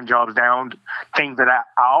I turn jobs down. Things that I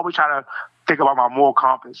always try to think about my moral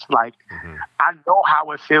compass. Like I know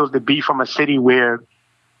how it feels to be from a city where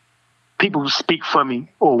people speak for me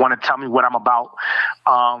or want to tell me what I'm about.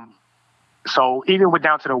 So even with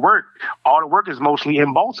down to the work, all the work is mostly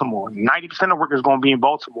in Baltimore. 90% of work is going to be in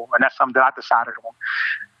Baltimore, and that's something that I decided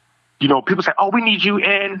on. People say, "Oh, we need you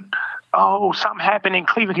in." Oh, something happened in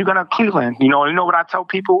Cleveland. You're going to Cleveland. You know what I tell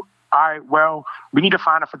people? All right, well, we need to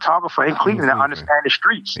find a photographer in Cleveland that understand the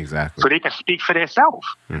streets. Exactly. So they can speak for themselves.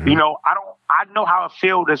 I know how it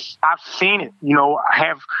feels. I've seen it. I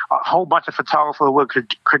have a whole bunch of photographers with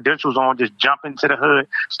credentials on just jump into the hood,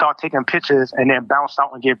 start taking pictures, and then bounce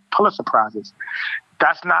out and get Pulitzer prizes.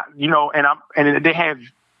 That's not, and they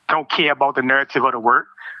don't care about the narrative of the work,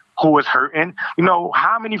 who is hurting.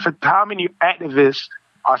 How many activists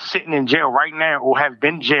are sitting in jail right now, or have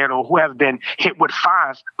been jailed, or who have been hit with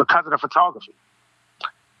fines because of the photography.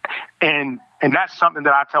 And that's something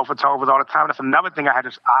that I tell photographers all the time. That's another thing I had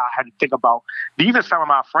to think about. These are some of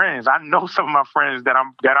my friends. I know some of my friends that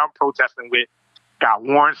I'm protesting with got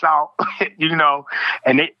warrants out,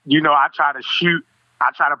 and they, I try to shoot. I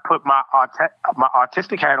try to put my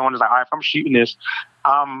artistic hat on. It's like, all right, if I'm shooting this,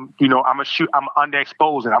 I'm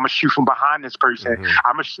underexposing. I'm gonna shoot from behind this person.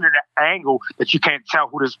 I'm gonna shoot at an angle that you can't tell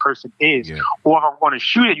who this person is. Yeah. Or if I'm gonna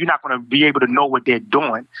shoot it, you're not gonna be able to know what they're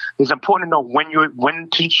doing. It's important to know when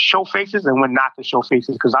to show faces and when not to show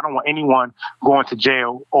faces, because I don't want anyone going to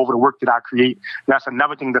jail over the work that I create. That's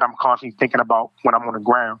another thing that I'm constantly thinking about when I'm on the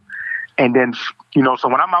ground. And then, so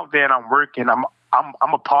when I'm out there and I'm working, I'm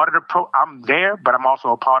a part of I'm there, but I'm also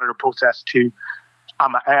a part of the protest too.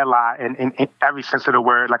 I'm an ally in every sense of the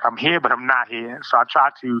word. Like I'm here, but I'm not here. So I try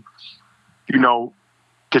to,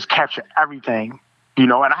 just capture everything,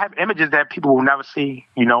 and I have images that people will never see,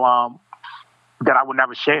 that I will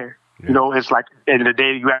never share. Yeah. It's like at the end of the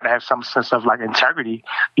day, you have to have some sense of like integrity,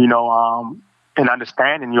 and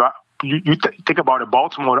understanding. You think about it,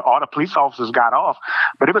 Baltimore, all the police officers got off,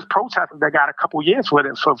 but it was protesters that got a couple years for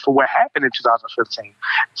what happened in 2015.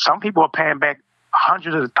 Some people are paying back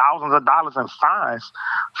hundreds of thousands of dollars in fines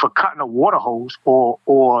for cutting a water hose or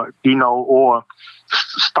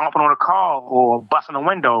stomping on a car or busting a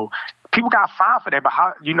window. People got fined for that, but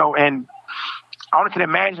how, and I only can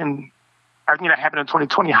imagine everything that happened in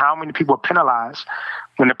 2020, how many people are penalized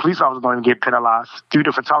when the police officers don't even get penalized through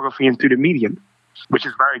the photography and through the media, which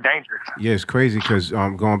is very dangerous. Yeah, it's crazy because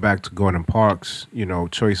going back to Gordon Parks,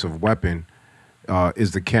 choice of weapon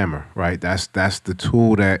is the camera, right? That's the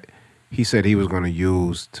tool that he said he was going to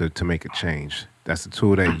use to make a change. That's the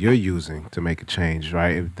tool that you're using to make a change,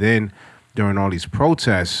 right? And then during all these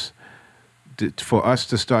protests, for us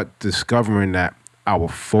to start discovering that our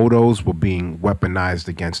photos were being weaponized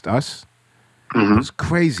against us, it was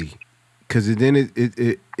crazy. Because then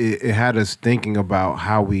it had us thinking about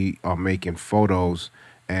how we are making photos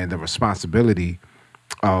and the responsibility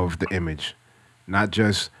of the image, not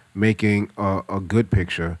just making a good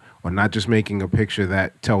picture or not just making a picture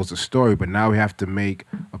that tells a story, but now we have to make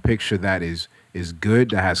a picture that is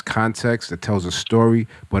good, that has context, that tells a story,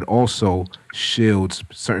 but also shields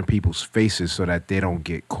certain people's faces so that they don't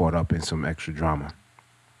get caught up in some extra drama.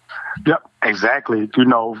 Yep, exactly.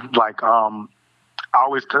 I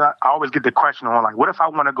always get the question on, like, what if I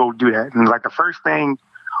want to go do that? And like the first thing,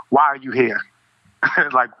 why are you here?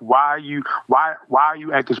 Like, why are you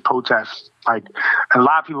at this protest? Like, a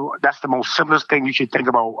lot of people, that's the most simplest thing you should think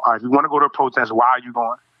about. If you want to go to a protest, why are you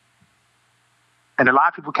going? And a lot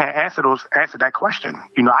of people can't answer that question.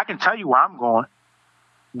 I can tell you why I'm going.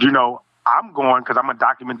 I'm going because I'm going to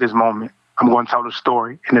document this moment. I'm going to tell the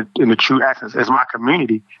story in the true essence. It's my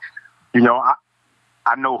community.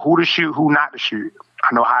 I know who to shoot, who not to shoot.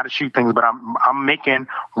 I know how to shoot things, but I'm making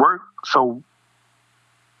work so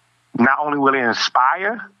not only will it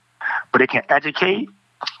inspire, but it can educate.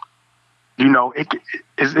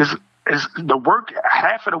 It's the work.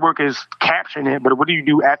 Half of the work is capturing it, but what do you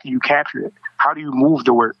do after you capture it? How do you move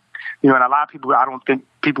the work? And a lot of people, I don't think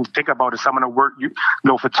people think about it. Some of the work,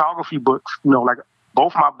 photography books. Like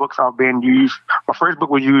both my books are being used. My first book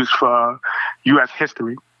was used for U.S.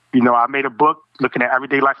 history. I made a book looking at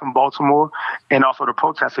everyday life in Baltimore and also the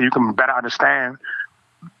protests, so you can better understand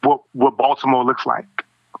what Baltimore looks like,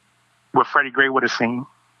 what Freddie Gray would have seen,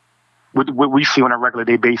 what we see on a regular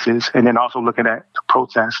day basis, and then also looking at the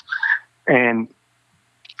protests. And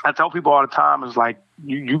I tell people all the time, is like,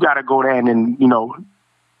 you got to go there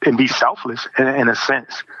and be selfless in a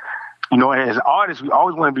sense. As artists, we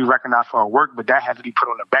always want to be recognized for our work, but that has to be put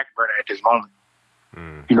on the back burner at this moment.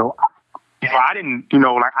 I didn't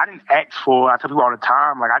ask for, I tell people all the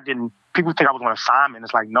time, people think I was on assignment.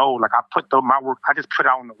 It's like, no, I put my work, I just put it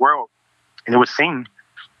out in the world and it was seen.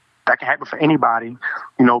 That can happen for anybody,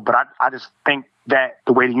 but I just think that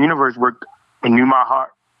the way the universe worked, it knew my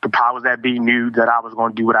heart, the powers that be knew that I was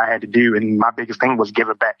going to do what I had to do. And my biggest thing was give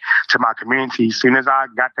it back to my community. As soon as I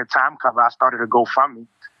got that time cover, I started a GoFundMe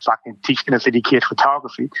so I can teach inner city kids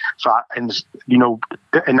photography. And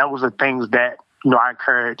that was the things that, I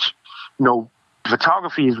encourage.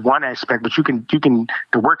 Photography is one aspect, but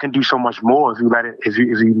the work can do so much more if you let it, if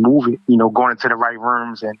you move it, going into the right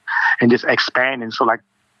rooms and just expanding. So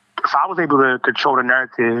if I was able to control the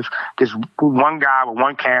narrative, just one guy with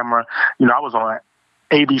one camera, I was on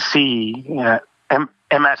ABC,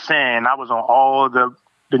 MSN, I was on all the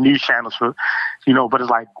news channels for, but it's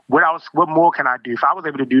like, what more can I do? If I was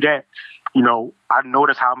able to do that, I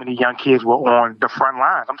noticed how many young kids were on the front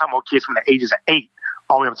lines. I'm talking about kids from the ages of 8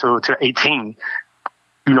 all the way up to 18,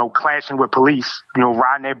 clashing with police,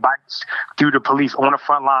 riding their bikes through the police on the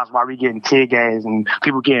front lines while we getting tear gas and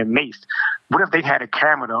people getting maced. What if they had a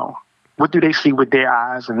camera though? What do they see with their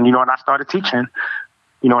eyes? And, and I started teaching,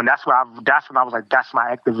 and that's when I was like, that's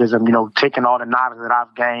my activism, taking all the knowledge that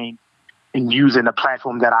I've gained and using the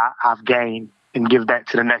platform that I've gained and give that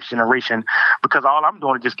to the next generation, because all I'm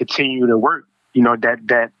doing is just continue to work,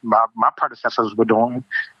 that my predecessors were doing.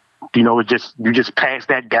 You just pass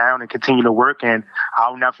that down and continue to work. And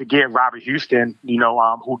I'll never forget Robert Houston,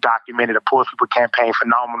 who documented the Poor People Campaign,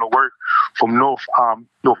 phenomenal work from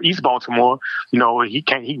northeast Baltimore. He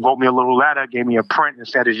wrote me a little letter, gave me a print and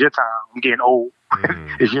said, "It's your time. I'm getting old.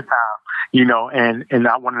 It's your time." And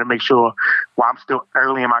I wanted to make sure while I'm still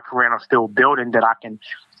early in my career and I'm still building that I can,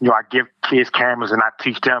 I give kids cameras and I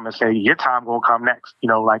teach them and say, your time gonna come next,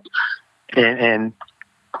 and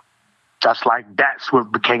just that's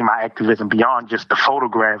what became my activism beyond just the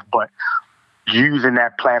photograph, but using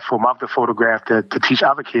that platform of the photograph to teach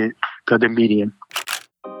other kids the medium.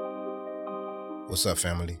 What's up,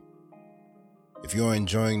 family? If you're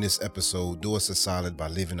enjoying this episode, do us a solid by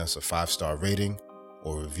leaving us a 5-star rating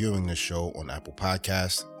or reviewing the show on Apple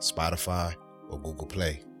Podcasts, Spotify, or Google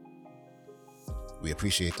Play. We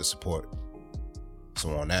appreciate the support.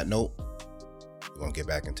 So on that note, we're going to get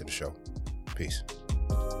back into the show. Peace.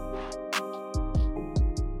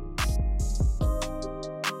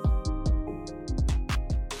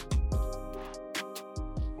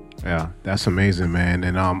 Yeah, that's amazing, man.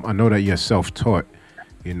 And I know that you're self-taught,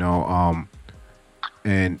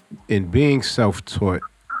 and in being self-taught,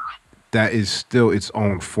 that is still its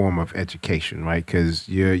own form of education, right? Because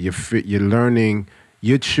you're learning,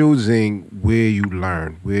 you're choosing where you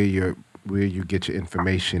learn, where you get your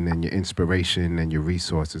information and your inspiration and your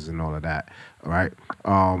resources and all of that, all right?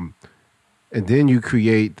 And then you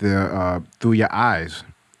create through their eyes,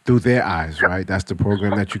 right? That's the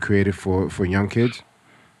program that you created for young kids.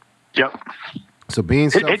 Yep. So being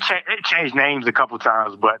it changed names a couple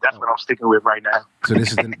times, but that's what I'm sticking with right now. So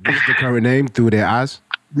this is the current name, Through Their Eyes?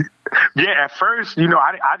 Yeah, at first,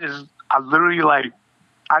 I literally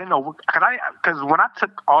I didn't know because when I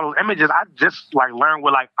took all those images, I just like learned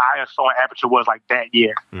what like ISO and aperture was like that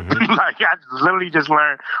year. Mm-hmm. Like I literally just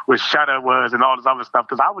learned what shutter was and all this other stuff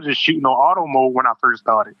because I was just shooting on auto mode when I first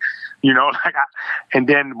started. You know, like and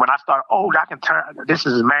then when I started, I can turn. This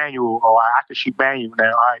is manual, or I can shoot manual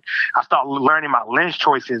now. I started learning my lens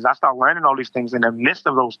choices. I started learning all these things. In the midst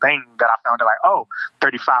of those things, that I found that like,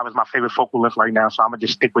 35 is my favorite focal length right now, so I'm gonna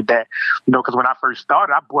just stick with that. You know, because when I first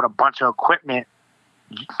started, I bought a bunch of equipment,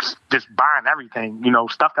 just buying everything. You know,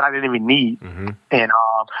 stuff that I didn't even need, Mm-hmm. and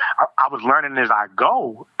I was learning as I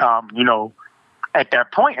go. You know, at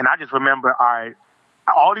that point, and I just remember,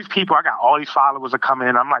 all these people, I got all these followers are coming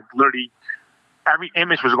in. I'm like, literally, every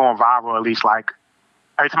image was going viral. At least, like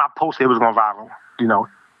every time I posted, it was going viral. You know,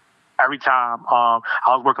 every time I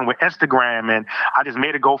was working with Instagram, and I just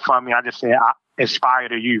made a GoFundMe. I just said, I inspire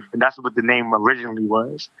the youth, and that's what the name originally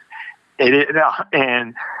was. And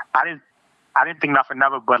I didn't think nothing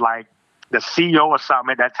of it, but like the CEO or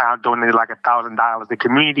something at that time donated like $1,000. The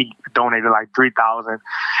community donated like $3,000,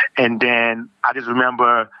 and then I just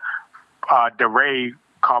remember DeRay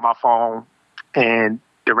called my phone, and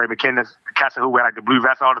DeRay McKinnon, the catcher who wear like the blue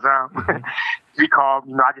vest all the time, Mm-hmm. he called.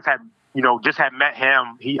 You know, I just had met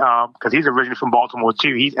him. He because he's originally from Baltimore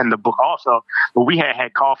too. He's in the book also, but we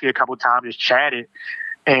had coffee a couple of times, just chatted,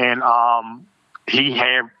 and he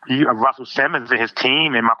had Russell Simmons and his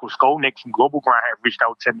team and Michael Skolnick from Global Grind had reached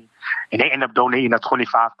out to me, and they ended up donating a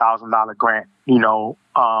 $25,000 grant. You know,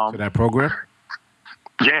 To that program.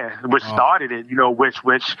 yeah, which started it. You know, which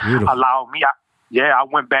Beautiful. allowed me. I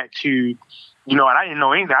went back to, you know, and I didn't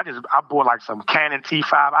know anything. I bought like some Canon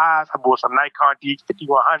T5Is. I bought some Nikon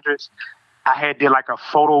D5100s. I did like a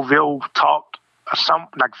Photoville talk,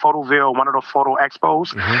 one of the photo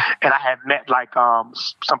expos, Mm-hmm. and I had met like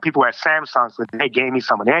some people at Samsung, so they gave me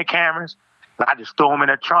some of their cameras. And I just threw them in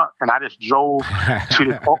the trunk, and I just drove to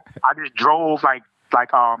the. I just drove like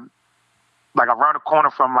around the corner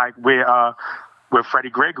from like where Freddie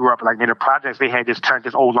Gray grew up, like in the projects, they had just turned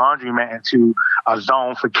this old laundromat into a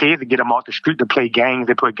zone for kids to get them off the street to play games.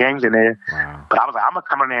 They put games in there. Wow. But I was like, I'm going to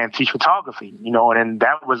come in there and teach photography, you know, and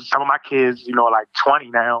that was some of my kids, you know, like 20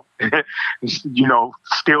 now, you know,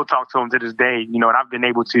 still talk to them to this day, you know, and I've been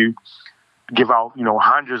able to give out, you know,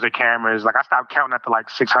 hundreds of cameras. Like I stopped counting after like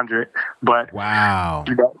 600, but Wow.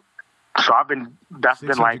 You know, so that's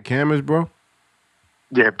been like cameras, bro.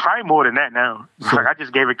 Yeah, probably more than that now. So, like I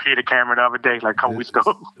just gave a kid a camera the other day, like a couple weeks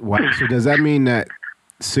ago. Wow. So does that mean that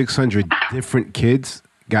 600 different kids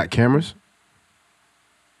got cameras?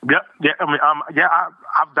 Yeah. I mean,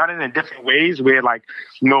 I've done it in different ways. Where, like,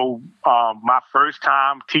 you know, my first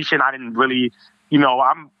time teaching, I didn't really, you know,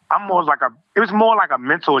 I'm more like it was more like a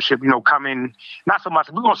mentorship, you know, coming, not so much,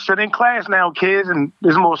 we're going to sit in class now, kids, and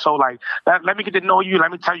it's more so like, let me get to know you,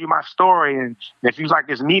 let me tell you my story, and if you like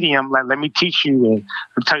this medium, let me teach you and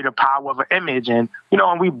tell you the power of an image, and, you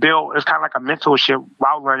know, and we built, it's kind of like a mentorship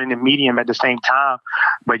while learning the medium at the same time.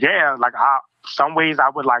 But yeah, like, some ways I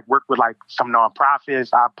would like work with like some nonprofits.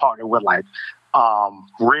 I partnered with like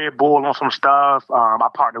Red Bull on some stuff. I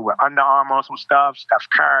partnered with Under Armour on some stuff, Steph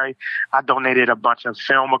Curry. I donated a bunch of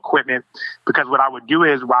film equipment because what I would do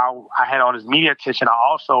is while I had all this media attention, I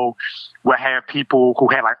also would have people who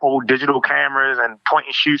had like old digital cameras and point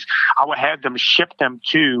and shoots. I would have them ship them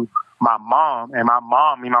to my mom, and my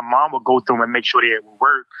mom would go through them and make sure they would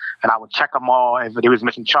work, and I would check them all. If they was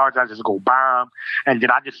missing charges, I just go buy them. And then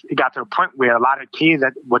it got to the point where a lot of kids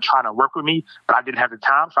that were trying to work with me, but I didn't have the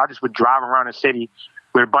time, so I just would drive around the city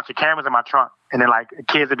with a bunch of cameras in my trunk, and then like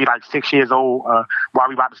kids would be like 6 years old while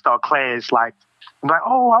we about to start class, like, I'm like,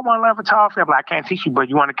 oh, I want to learn photography. I'm like, I can't teach you, but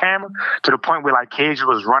you want a camera? To the point where like kids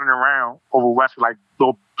was running around over West with like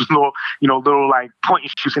little like point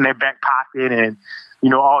and shoots in their back pocket, and you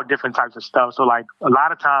know, all different types of stuff. So like a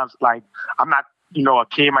lot of times, like I'm not, you know, a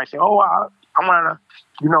kid might say, oh, I want to,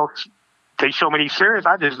 you know, they show me these series.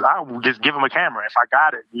 I will just give them a camera if I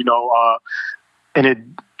got it, you know, and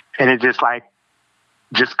it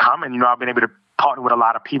just coming, you know, I've been able to partner with a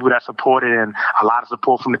lot of people that support it, and a lot of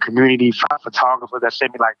support from the community, photographers that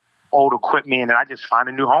send me like old equipment, and I just find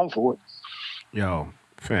a new home for it. Yo,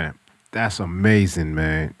 fam, that's amazing,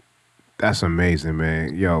 man. That's amazing,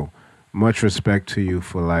 man. Yo, much respect to you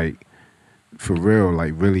for like, for real,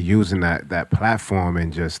 like really using that platform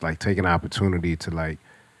and just like taking the opportunity to like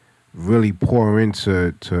really pour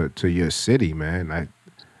into your city, man. Like,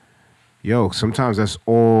 yo, sometimes that's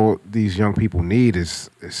all these young people need is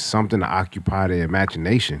something to occupy their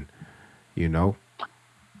imagination, you know?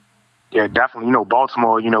 Yeah, definitely. You know,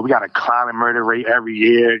 Baltimore, you know, we got a climate murder rate every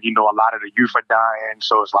year. You know, a lot of the youth are dying.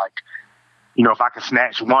 So it's like, if I can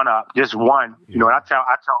snatch one up, just one, and I tell,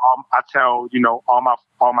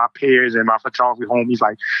 all my peers and my photography homies,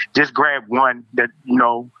 like, just grab one that,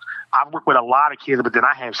 I work with a lot of kids, but then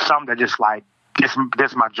I have some that just like,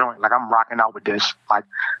 this my joint. Like, I'm rocking out with this. Like,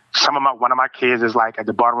 one of my kids is like at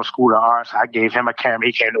the Baltimore School of Arts. I gave him a camera.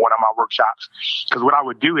 He came to one of my workshops. Because what I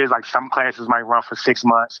would do is, like, some classes might run for 6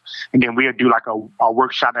 months, and then we'll do like a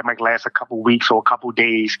workshop that might last a couple weeks or a couple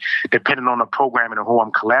days, depending on the programming and who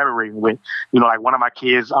I'm collaborating with. Like, one of my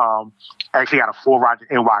kids actually got a full ride to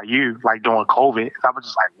NYU, like, during COVID. I was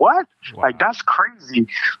just like, what? Wow. Like, that's crazy.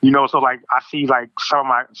 So like, I see like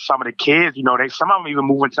some of the kids, some of them even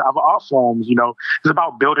move into other art forms. It's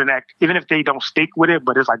about building that, even if they don't stick with it,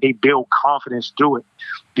 but it's like they build confidence through it.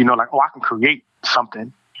 Like, oh, I can create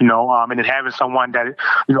something. And then having someone that,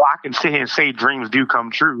 I can sit here and say dreams do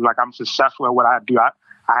come true. Like, I'm successful at what I do. I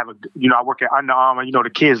have I work at Under Armour. The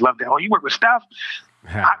kids love that. Oh, you work with Steph?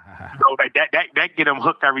 That get them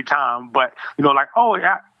hooked every time. But, like, oh,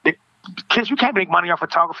 yeah, kids, you can't make money off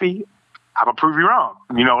photography. I'm going to prove you wrong.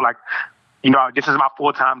 This is my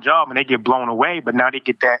full-time job, and they get blown away. But now they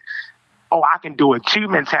get that, oh, I can do it too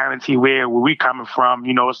mentality where we coming from,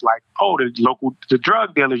 it's like, oh, the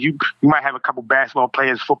drug dealers, you might have a couple basketball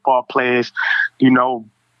players, football players,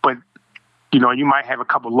 but, you might have a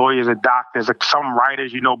couple lawyers and doctors, like some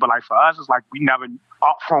writers, but like for us, it's like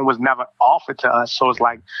art form was never offered to us. So it's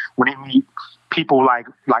like when they meet people like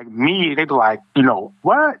me, they be like,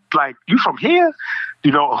 what? Like, you from here?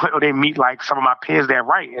 Or they meet like some of my peers that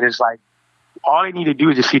write, and it's like, all they need to do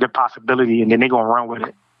is just see the possibility, and then they're going to run with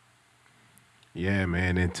it. Yeah,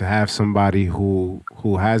 man, and to have somebody who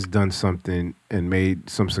has done something and made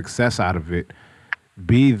some success out of it,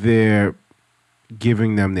 be there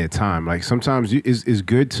giving them their time. Like, sometimes it's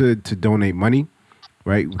good to donate money,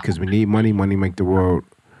 right? Because we need money. Money make the world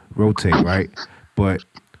rotate, right? But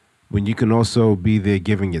when you can also be there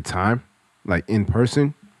giving your time, like in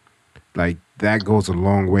person, like that goes a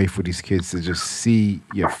long way for these kids to just see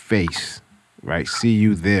your face, right? See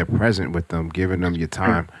you there present with them, giving them your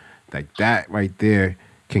time. Like that right there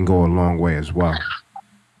can go a long way as well.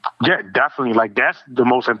 Yeah, definitely. Like, that's the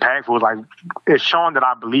most impactful. Like, it's showing that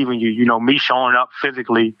I believe in you. Me showing up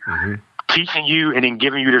physically, teaching you, and then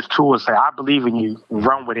giving you this tool and say, I believe in you,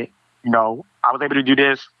 run with it. I was able to do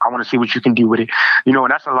this. I want to see what you can do with it. And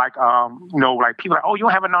that's like, like people are like, oh, you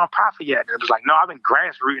don't have a nonprofit yet. And it was like, no, I've been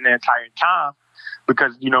grassrooting the entire time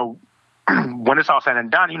because, when it's all said and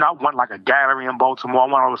done, I want like a gallery in Baltimore. I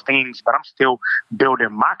want all those things, but I'm still building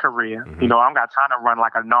my career. I don't got time to run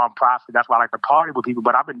like a nonprofit. That's why I like to party with people,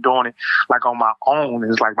 but I've been doing it like on my own.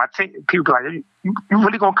 It's like people be like, you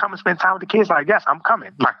really gonna come and spend time with the kids? Like, yes, I'm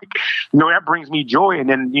coming. Like, that brings me joy. And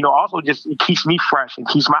then, also just it keeps me fresh and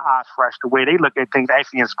keeps my eyes fresh. The way they look at things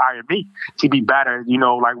actually inspired me to be better.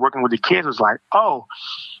 Like working with the kids was like, oh,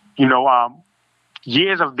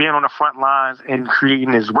 years of being on the front lines and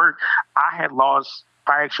creating this work, I had lost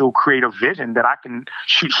my actual creative vision that I can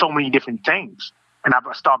shoot so many different things. And I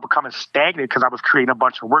started becoming stagnant because I was creating a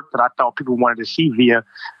bunch of work that I thought people wanted to see via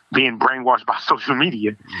being brainwashed by social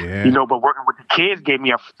media. Yeah. But working with the kids gave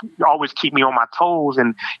me always keep me on my toes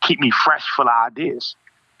and keep me fresh full of ideas.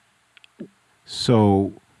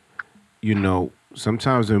 So,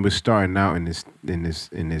 sometimes when we're starting out on this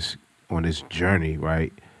journey,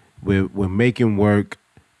 right? We're making work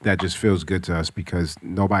that just feels good to us because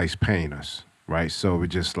nobody's paying us, right? So we're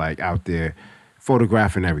just like out there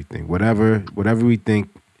photographing everything, whatever we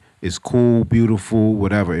think is cool, beautiful,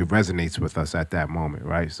 whatever, it resonates with us at that moment,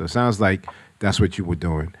 right? So it sounds like that's what you were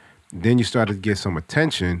doing. Then you started to get some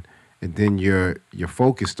attention, and then your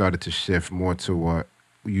focus started to shift more to what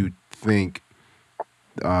you think,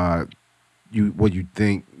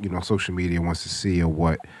 social media wants to see, or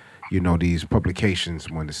what these publications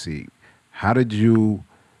want to see. How did you,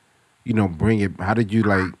 bring it? How did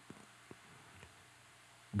you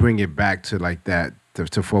bring it back to like that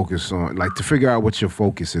to focus on, like to figure out what your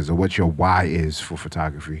focus is or what your why is for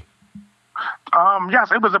photography? Yes,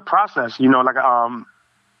 it was a process. When I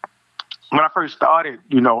first started,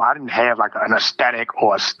 I didn't have like an aesthetic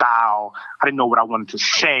or a style. I didn't know what I wanted to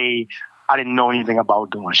say. I didn't know anything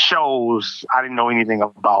about doing shows. I didn't know anything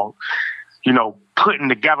about, putting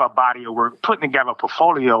together a body of work, putting together a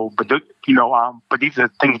portfolio, but these are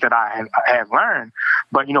things that I had learned.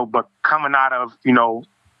 But coming out of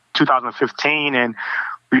 2015, and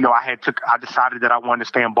I decided that I wanted to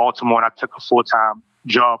stay in Baltimore, and I took a full-time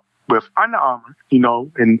job with Under Armour,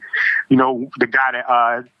 and the guy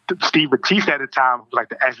that Steve Batista at the time, who was like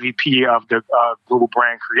the SVP of the global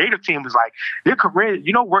brand creative team, was like, your career,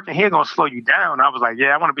 working here is gonna slow you down. And I was like,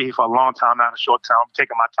 yeah, I want to be here for a long time, not a short time. I'm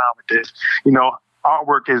taking my time with this.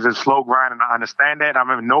 artwork is a slow grind, and I understand that. I'm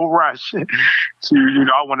in no rush to,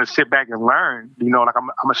 I want to sit back and learn. Like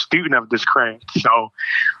I'm a student of this craft. So,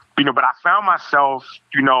 but I found myself,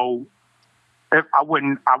 if I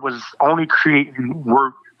was only creating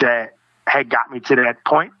work that had got me to that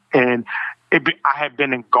point, and I had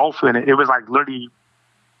been engulfed in it. It was like literally,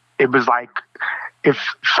 it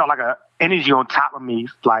felt like a energy on top of me.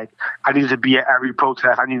 Like I needed to be at every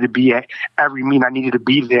protest. I needed to be at every meeting. I needed to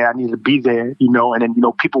be there. And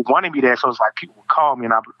then, people wanted me there. So it's like people would call me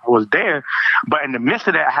and I was there. But in the midst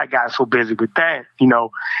of that, I had gotten so busy with that,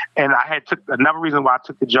 and I had took another reason why I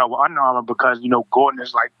took the job with Under Armour because, Gordon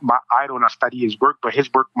is like my idol and I study his work, but his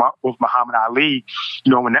work with Muhammad Ali,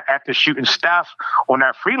 after shooting Steph on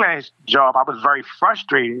that freelance job, I was very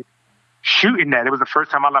frustrated shooting that. It was the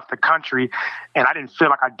first time I left the country and I didn't feel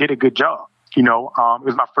like I did a good job. It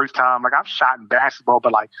was my first time. Like I've shot in basketball,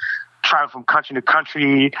 but like traveling from country to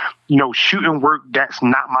country, shooting work that's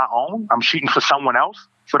not my own. I'm shooting for someone else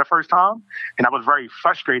for the first time. And I was very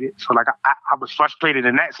frustrated. So like I was frustrated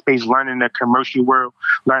in that space, learning the commercial world,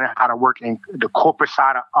 learning how to work in the corporate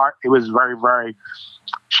side of art. It was very, very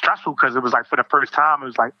stressful because it was like for the first time, it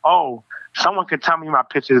was like, oh, someone can tell me my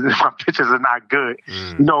pictures are not good.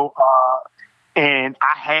 And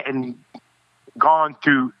I hadn't gone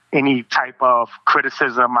through any type of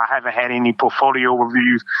criticism. I haven't had any portfolio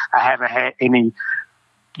reviews. I haven't had any,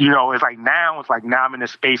 it's like now I'm in a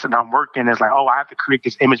space and I'm working. It's like, oh, I have to create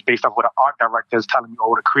this image based off what the art director is telling me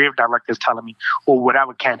or the creative director is telling me or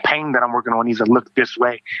whatever campaign that I'm working on needs to look this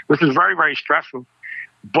way, which is very, very stressful.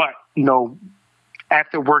 But,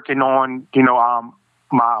 after working on,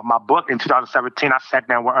 my book in 2017, I sat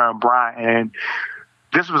down with Brian, and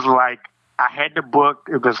this was like, I had the book.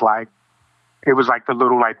 It was like the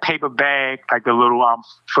little like paper bag, like the little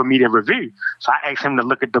for me to review. So I asked him to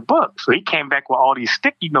look at the book. So he came back with all these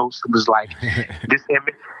sticky notes. It was like this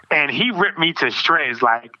image, and he ripped me to shreds.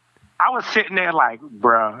 Like I was sitting there like,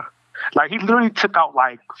 bruh. Like he literally took out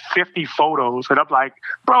like 50 photos, and I'm like,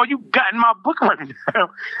 bro, you got in my book right now.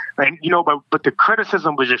 And but the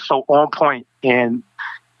criticism was just so on point, and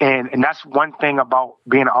that's one thing about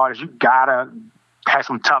being an artist. You gotta have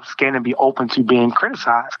some tough skin and be open to being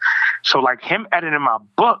criticized. So like him editing my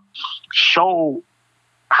book showed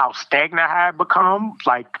how stagnant I had become,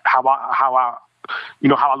 like how I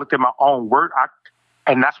looked at my own work.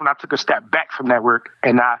 And that's when I took a step back from that work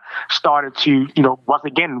and I started to, once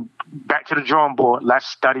again, back to the drawing board. Let's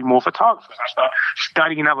study more photographers. I started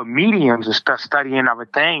studying other mediums and start studying other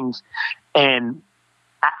things. And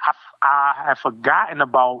I have forgotten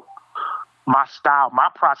about my style, my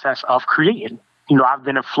process of creating. I've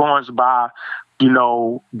been influenced by,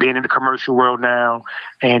 being in the commercial world now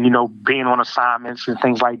and, being on assignments and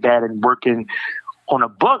things like that and working on a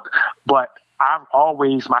book. But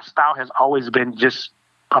my style has always been just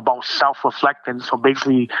about self-reflecting. So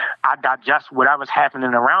basically, I digest whatever's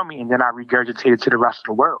happening around me and then I regurgitate it to the rest of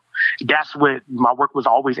the world. That's what my work was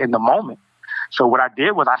always in the moment. So what I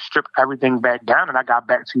did was I stripped everything back down and I got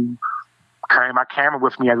back to carrying my camera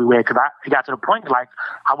with me everywhere because it got to the point like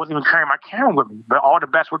I wasn't even carrying my camera with me. But all the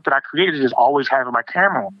best work that I created is always having my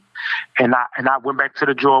camera on. And I went back to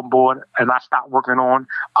the drawing board and I stopped working on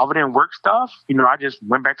other than work stuff. I just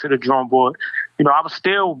went back to the drawing board. I would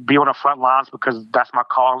still be on the front lines because that's my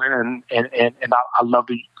calling and I love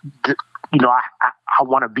to, I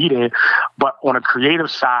want to be there. But on a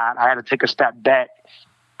creative side, I had to take a step back,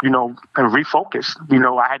 and refocus.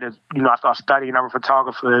 I had to, I started studying other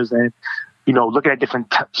photographers and, looking at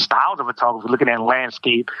different styles of photography, looking at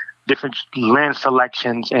landscape, different lens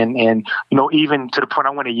selections, and even to the point I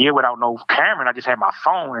went a year without no camera, and I just had my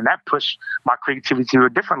phone, and that pushed my creativity to a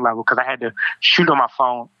different level because I had to shoot on my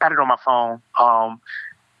phone, edit on my phone,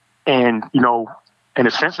 and in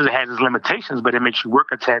a sense, it has its limitations, but it makes you work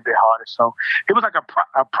a tad bit harder. So it was like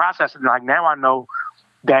a process, and like now I know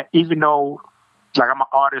that even though like I'm an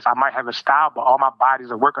artist, I might have a style, but all my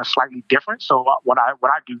bodies of work are slightly different. So what I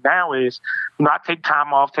do now is, I take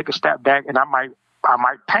time off, take a step back, and I might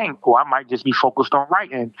paint, or I might just be focused on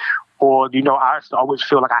writing, or I used to always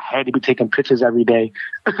feel like I had to be taking pictures every day.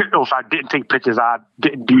 Or if I didn't take pictures, I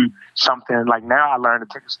didn't do something. Like now, I learned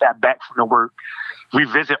to take a step back from the work,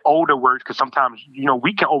 revisit older works because sometimes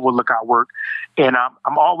we can overlook our work, and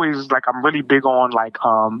I'm always like I'm really big on like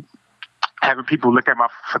having people look at my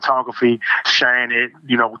photography, sharing it,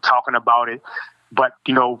 talking about it. But,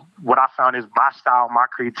 what I found is my style, my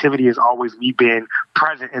creativity is always me being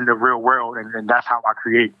present in the real world. And that's how I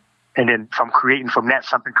create. And then from creating from that,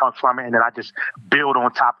 something comes from it. And then I just build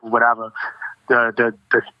on top of whatever the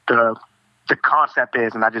concept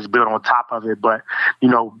is. And I just build on top of it. But,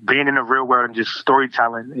 being in the real world and just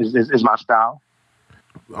storytelling is my style.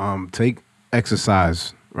 take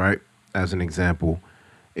exercise, right, as an example.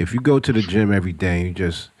 If you go to the gym every day and you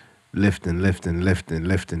just lifting, right,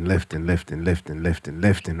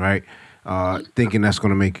 thinking that's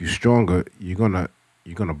gonna make you stronger, you're gonna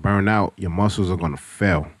burn out. Your muscles are gonna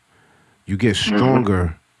fail. You get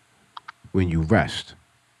stronger when you rest.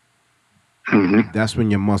 That's when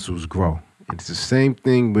your muscles grow. And it's the same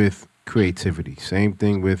thing with creativity. Same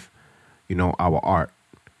thing with, our art.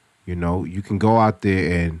 You can go out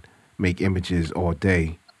there and make images all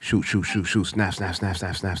day. Shoot, snap,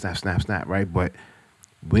 right? But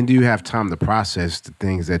when do you have time to process the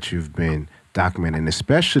things that you've been documenting?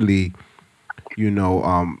 Especially,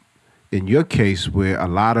 in your case, where a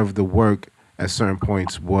lot of the work at certain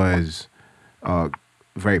points was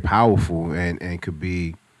very powerful and could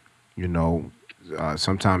be,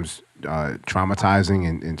 sometimes traumatizing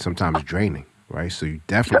and sometimes draining, right? So you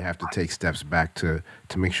definitely have to take steps back to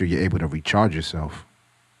make sure you're able to recharge yourself.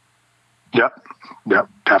 Yep,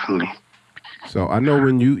 definitely. So I know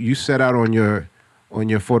when you set out on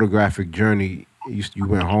your photographic journey, you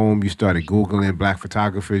went home, you started Googling black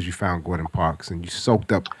photographers, you found Gordon Parks, and you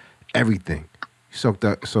soaked up everything. You soaked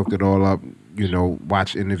it all up,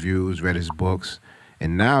 watched interviews, read his books,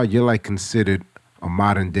 and now you're like considered a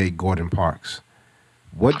modern day Gordon Parks.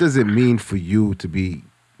 What does it mean for you to be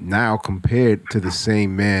now compared to the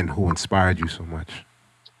same man who inspired you so much?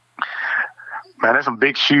 Man, there's some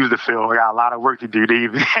big shoes to fill. I got a lot of work to do,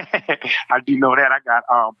 Dave. I do know that. I got,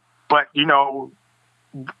 but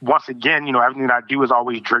once again, everything that I do is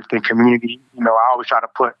always dripped in community. I always try to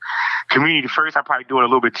put community first. I probably do it a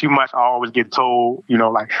little bit too much. I always get told,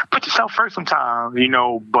 like, put yourself first sometimes,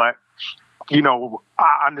 but,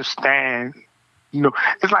 I understand,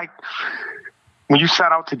 it's like when you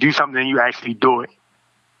set out to do something, you actually do it.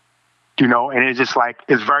 And it's just like,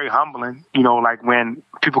 it's very humbling, like when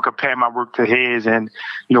people compare my work to his and,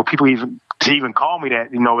 people even call me that,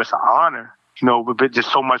 it's an honor, but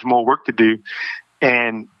just so much more work to do.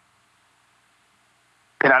 And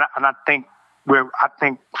I think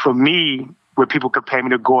for me, where people compare me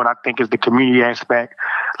to Gordon, I think is the community aspect.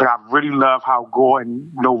 Like I really love how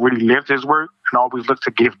Gordon, really lived his work and always looked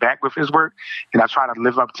to give back with his work. And I try to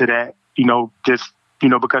live up to that,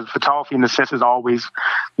 because photography in a sense is always,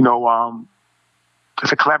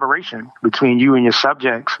 it's a collaboration between you and your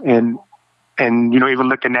subjects. And even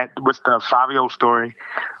looking at what's the Fabio story,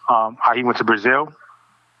 how he went to Brazil,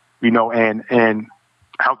 and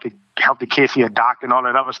help the kids see a doctor and all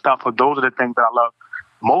that other stuff. But those are the things that I love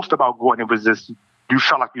most about Gordon. It was just, you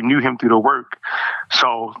felt like you knew him through the work.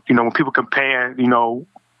 So, when people compare,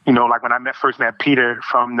 like when I first met Peter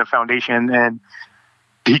from the foundation, and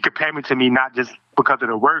he compared me to me, not just because of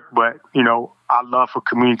the work, but, our love for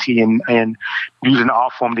community and using the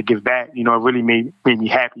art form to give back, it really made me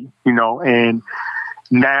happy, and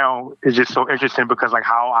now it's just so interesting because like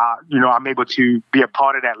how I'm able to be a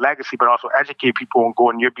part of that legacy, but also educate people on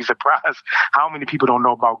Gordon. You'd be surprised how many people don't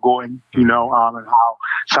know about Gordon, and how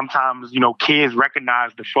sometimes, kids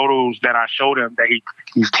recognize the photos that I show them that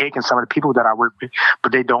he's taken, some of the people that I work with,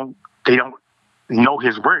 but they don't know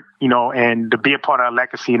his work, and to be a part of a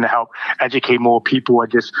legacy and to help educate more people, are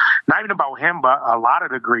just not even about him, but a lot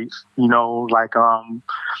of the greats, like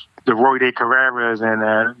the Roy De Carreras and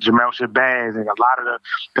Jamel Shabazz and a lot of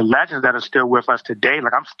the legends that are still with us today.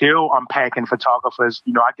 Like I'm still unpacking photographers.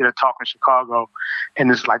 I did a talk in Chicago,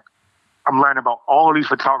 and it's like I'm learning about all these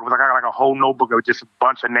photographers. Like I got like a whole notebook of just a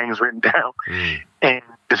bunch of names written down, and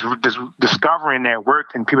just discovering their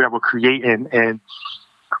work and people that were creating, and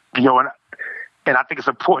and I think it's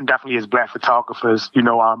important, definitely as Black photographers,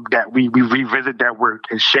 that we revisit their work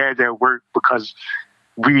and share their work, because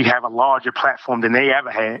we have a larger platform than they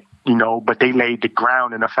ever had, but they laid the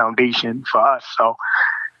ground and the foundation for us. So,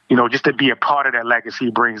 just to be a part of that legacy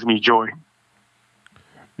brings me joy.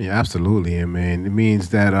 Yeah, absolutely. And man, it means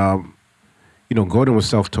that, Gordon was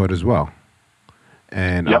self-taught as well.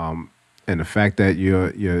 And, and the fact that you're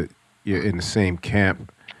in the same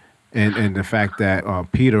camp, and the fact that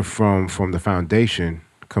Peter from the foundation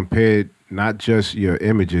compared not just your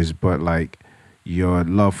images, but like your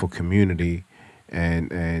love for community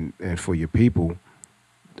and for your people,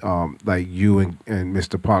 like you and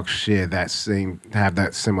Mr. Parks have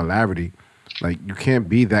that similarity. Like you can't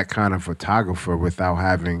be that kind of photographer without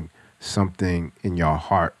having something in your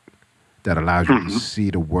heart that allows you to see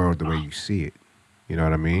the world the way you see it. You know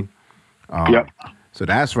what I mean? So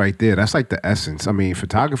that's right there. That's like the essence. I mean,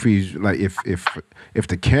 photography is like if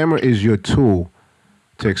the camera is your tool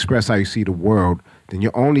to express how you see the world, then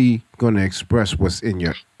you're only going to express what's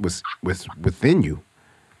within you.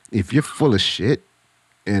 If you're full of shit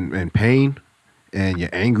and pain, and you're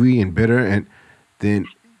angry and bitter, and then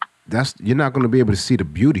you're not going to be able to see the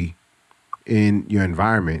beauty in your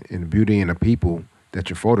environment and the beauty in the people that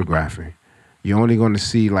you're photographing. You're only going to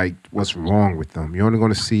see like what's wrong with them. You're only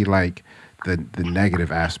going to see like the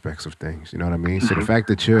negative aspects of things. You know what I mean? So the fact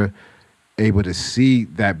that you're able to see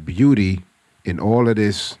that beauty in all of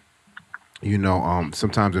this,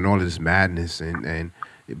 sometimes in all of this madness,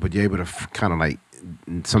 but you're able to kind of like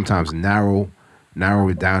sometimes narrow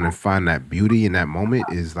it down and find that beauty in that moment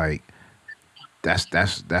is like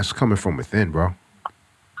that's coming from within, bro.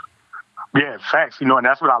 Yeah, facts. And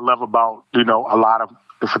that's what I love about a lot of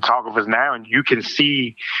the photographers now, and you can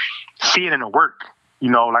see it in the work.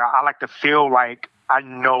 Like I like to feel like I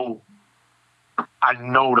know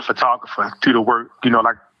the photographer through the work.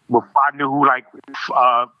 Like before I knew who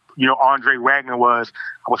Andre Wagner was,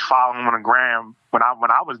 I was following him on the gram when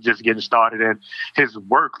I was just getting started, and his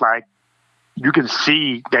work, like you can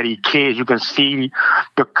see that he cares. You can see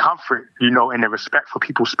the comfort, and the respect for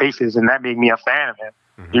people's spaces, and that made me a fan of him.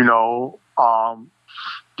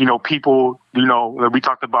 People, we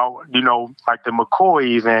talked about, like the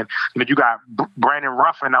McCoys, and you got Brandon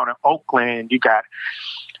Ruffin out in Oakland. You got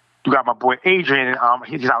my boy Adrian.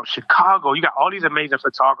 He's out in Chicago. You got all these amazing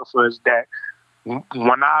photographers that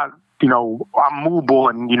when I mood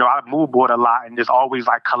board, and I mood board a lot and just always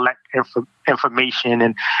like collect information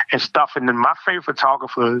and stuff. And then my favorite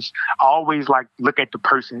photographers, I always like look at the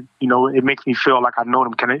person. It makes me feel like I know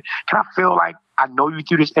them. Can I feel like I know you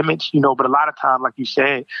through this image? But a lot of times, like you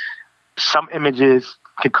said, some images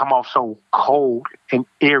can come off so cold and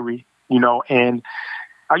eerie. And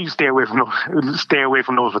I used to stay away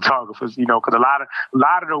from those photographers. Because a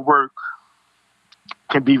lot of the work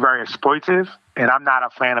can be very exploitive, and I'm not a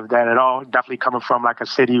fan of that at all. Definitely coming from like a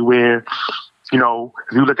city where, if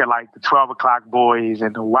you look at like the 12 o'clock boys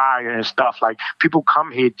and the Wire and stuff, like people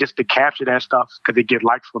come here just to capture that stuff because they get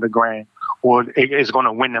likes for the gram, or it's going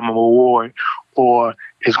to win them an award, or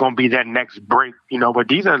it's going to be their next break. But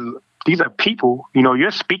these are people.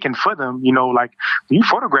 You're speaking for them. Like when you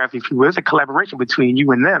photograph these people, it's a collaboration between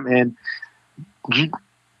you and them, and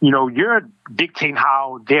you're dictating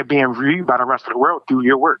how they're being viewed by the rest of the world through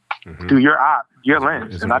your work, through your eye, your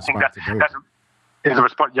lens. And I think that's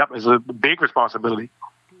it's a big responsibility.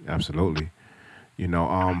 Absolutely.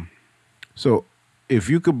 So if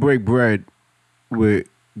you could break bread with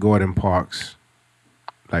Gordon Parks,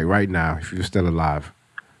 like right now, if you're still alive,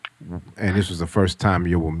 and this was the first time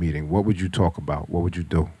you were meeting, what would you talk about? What would you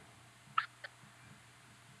do?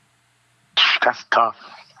 That's tough.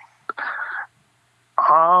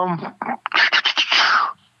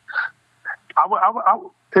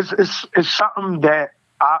 It's something that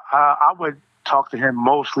I would talk to him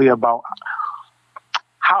mostly about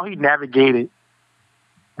how he navigated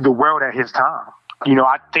the world at his time.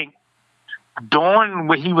 I think doing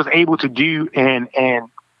what he was able to do and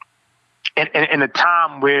in a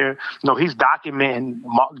time where he's documenting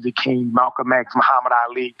Martin Luther King, Malcolm X, Muhammad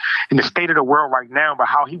Ali, in the state of the world right now, but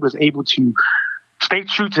how he was able to stay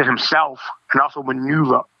true to himself and also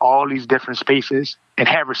maneuver all these different spaces and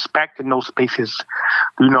have respect in those spaces.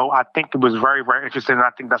 I think it was very, very interesting. And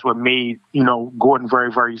I think that's what made, Gordon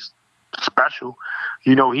very, very special.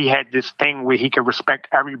 He had this thing where he could respect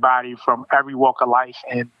everybody from every walk of life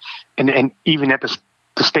and even at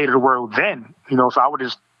the state of the world then, so I would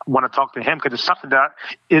just want to talk to him because it's something that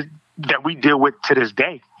we deal with to this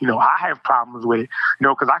day. I have problems with it,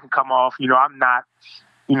 because I can come off, I'm not,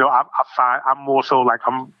 I find I'm more so like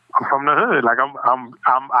I'm from the hood. Like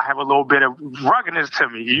I have a little bit of ruggedness to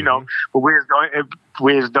me, but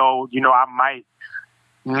whereas though, I might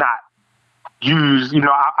not use,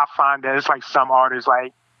 I find that it's like some artists,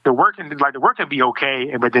 like the work can be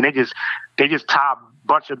okay, but then they just tie a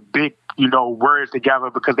bunch of big, words together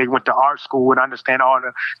because they went to art school and understand all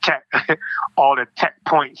the tech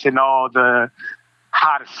points and all the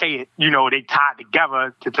how to say it, they tie it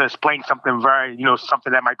together to explain something very,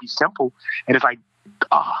 something that might be simple. And it's like,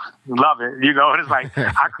 oh, love it. It's like,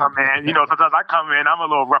 I come in, sometimes I come in, I'm a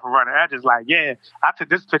little rough around the edges. Like, yeah, I took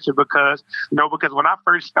this picture because when I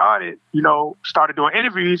first started doing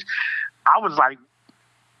interviews, I was like,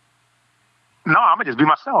 no, I'm gonna just be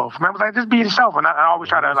myself. Man, I was like, just be yourself. And I always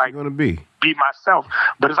try to like be myself.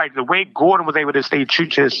 But it's like the way Gordon was able to stay true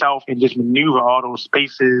to himself and just maneuver all those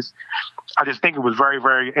spaces, I just think it was very,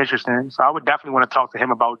 very interesting. So I would definitely want to talk to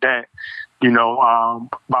him about that,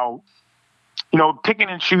 about picking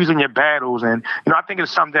and choosing your battles. And, I think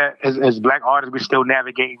it's something that as Black artists, we're still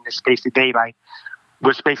navigating this space today. Like,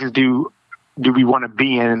 what spaces do we want to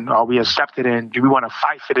be in? Are we accepted in? Do we want to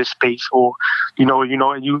fight for this space? Or,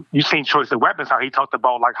 you seen Choice of Weapons, how he talked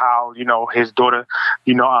about like how, his daughter,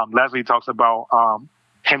 Leslie talks about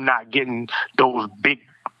him not getting those big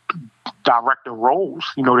director roles,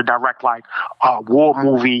 to direct like a war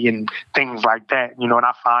movie and things like that, and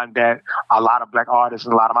I find that a lot of Black artists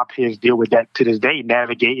and a lot of my peers deal with that to this day,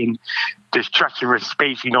 navigating this treacherous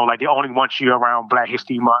space, like they only want you around Black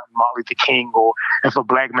History Month, Martin Luther King, or if a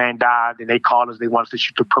Black man died, then they call us, they want us to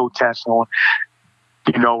shoot the protest on,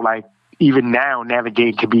 like even now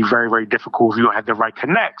navigating can be very, very difficult if you don't have the right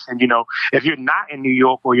connects. And, if you're not in New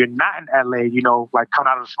York or you're not in LA, like coming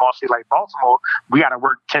out of a small city like Baltimore, we got to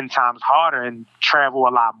work 10 times harder and travel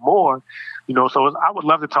a lot more, so I would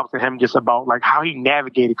love to talk to him just about like how he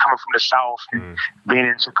navigated coming from the South and being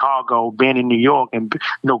in Chicago, being in New York and,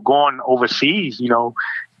 going overseas,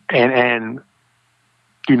 and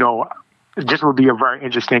it just would be a very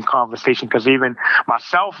interesting conversation because even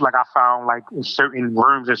myself, like I found like in certain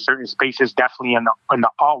rooms and certain spaces, definitely in the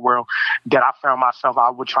art world, that I found myself, I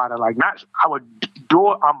would try to I would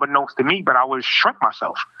do it unbeknownst to me, but I would shrink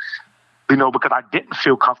myself, because I didn't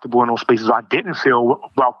feel comfortable in those spaces. I didn't feel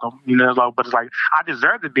welcome, but it's like I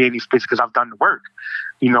deserve to be in these spaces because I've done the work,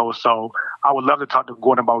 so I would love to talk to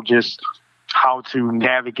Gordon about just how to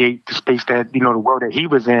navigate the space that, the world that he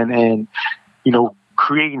was in and,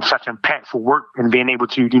 creating such impactful work and being able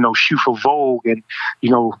to, shoot for Vogue and,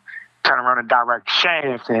 turn around and direct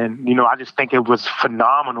Shaft. And, I just think it was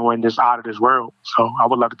phenomenal and just out of this world. So I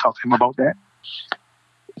would love to talk to him about that.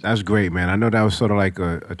 That's great, man. I know that was sort of like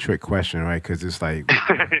a trick question, right? Because it's like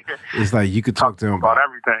you could talk to him about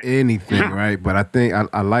anything, right? But I think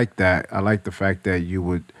I like that. I like the fact that you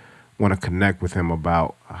would want to connect with him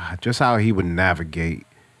about just how he would navigate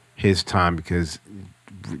his time because,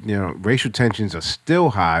 racial tensions are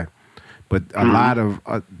still high, but a lot of,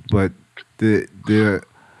 but there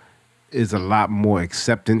is a lot more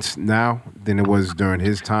acceptance now than it was during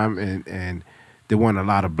his time, and there weren't a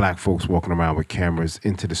lot of Black folks walking around with cameras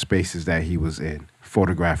into the spaces that he was in,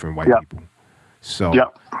 photographing white people. So,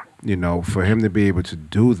 for him to be able to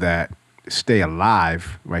do that, stay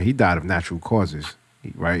alive, right? He died of natural causes,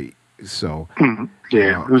 right? So, he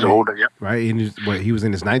was older, right? He was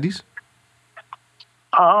in his 90s.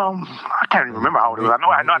 I can't even remember how old he was.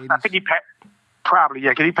 I think he probably,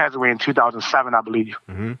 because he passed away in 2007, I believe.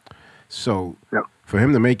 Mm-hmm. So for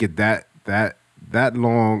him to make it that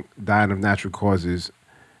long, dying of natural causes,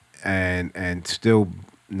 and still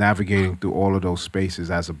navigating through all of those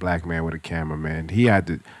spaces as a Black man with a camera, man, he had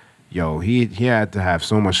to, he had to have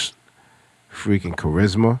so much freaking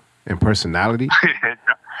charisma and personality.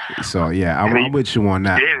 So, I'm with you on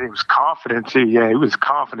that. Yeah, he was confident, too. Yeah, he was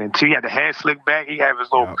confident, too. He had the hair slicked back. He had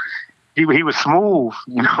his little... He was smooth,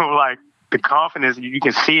 like the confidence. You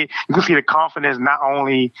can see it. You can see the confidence not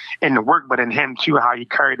only in the work, but in him, too, how he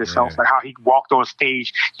carried himself, like how he walked on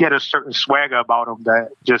stage. He had a certain swagger about him that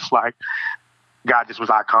just, like, God just was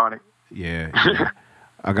iconic. Yeah.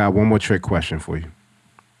 I got one more trick question for you.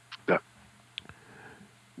 Yeah.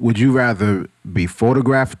 Would you rather be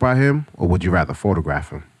photographed by him or would you rather photograph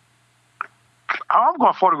him? I'm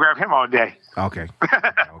going to photograph him all day. Okay.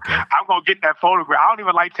 I'm going to get that photograph. I don't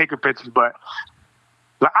even like taking pictures, but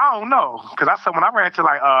I don't know. Because when I ran into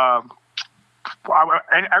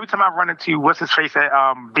every time I run into what's his face at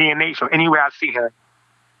B&H or anywhere I see him,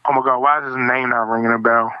 oh my God, why is his name not ringing a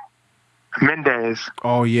bell? Mendez.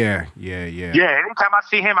 Oh, yeah. Yeah, anytime I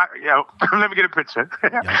see him, let me get a picture.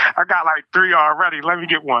 I got like 3 already. Let me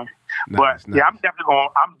get one. Nice. Yeah, I'm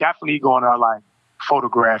definitely going to like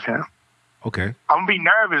photograph him. Okay. I'm going to be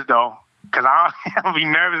nervous, though, because I'm going to be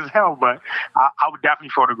nervous as hell, but I would definitely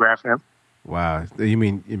photograph him. Wow. You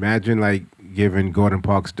mean, imagine, like, giving Gordon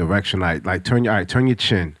Parks direction, like turn your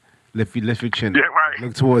chin. Lift your chin. Yeah, right.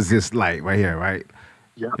 Look towards this light right here, right?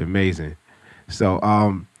 Yeah. Amazing. So,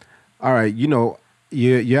 all right,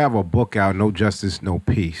 you have a book out, No Justice, No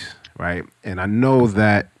Peace, right? And I know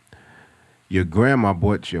that your grandma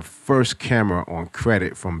bought your first camera on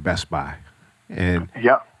credit from Best Buy. And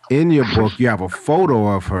in your book, you have a photo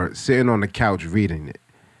of her sitting on the couch reading it.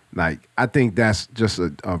 Like, I think that's just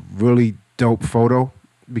a really dope photo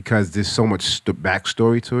because there's so much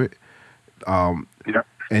backstory to it.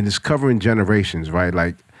 And it's covering generations, right?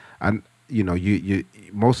 Like, you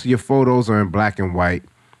most of your photos are in black and white,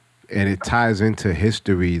 and it ties into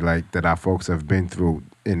history, like, that our folks have been through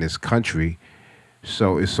in this country.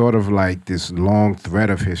 So it's sort of like this long thread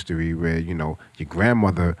of history where, your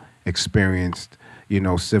grandmother experienced,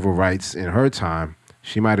 civil rights in her time.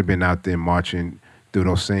 She might have been out there marching through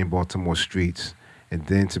those same Baltimore streets. And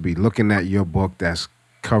then to be looking at your book that's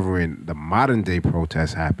covering the modern day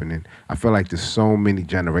protests happening, I feel like there's so many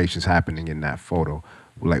generations happening in that photo.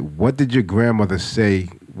 Like, what did your grandmother say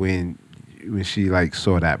when she, like,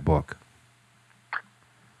 saw that book?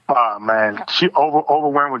 Oh man, she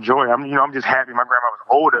overwhelmed with joy. I'm just happy my grandma was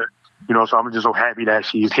older, so I'm just so happy that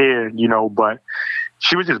she's here, but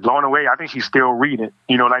she was just blown away. I think she's still reading.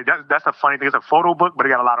 Like that's the funny thing. It's a photo book, but it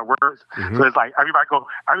got a lot of words. Mm-hmm. So it's like everybody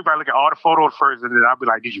look at all the photos first, and then I'll be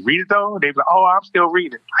like, "Did you read it though?" They'd be like, "Oh, I'm still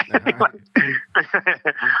reading."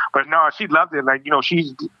 But no, she loved it. Like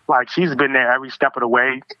she's been there every step of the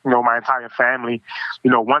way. My entire family.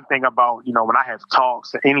 One thing about when I have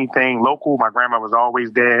talks or anything local, my grandma was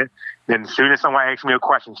always there. Then as soon as someone asks me a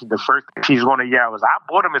question, the first thing she's going to yell is, "I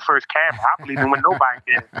bought him his first camera. I believe him when nobody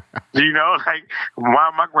did." Like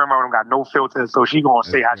my grandma don't got no filter, so she gonna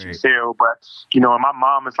say how she feel. But and my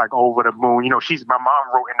mom is like over the moon. My mom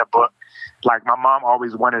wrote in the book. Like my mom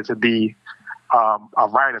always wanted to be a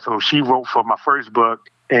writer, so she wrote for my first book,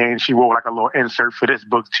 and she wrote like a little insert for this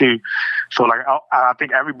book too. So like I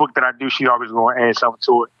think every book that I do, she always gonna add something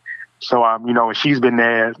to it. So, she's been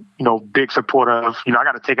there, big supporter of, I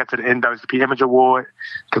got to take her to the NAACP Image Award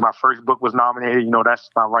because my first book was nominated. That's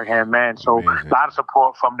my right-hand man. So amazing. A lot of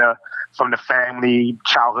support from the family,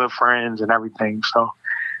 childhood friends and everything. So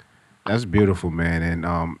that's beautiful, man.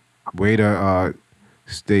 And way to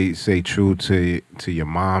stay true to your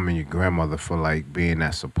mom and your grandmother for like being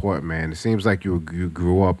that support, man. It seems like you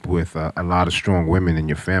grew up with a lot of strong women in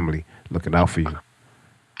your family looking out for you.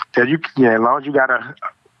 Yeah, as long as you got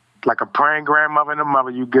like a praying grandmother and a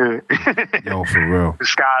mother, you good. Yo, for real. The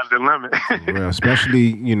sky's the limit. For real.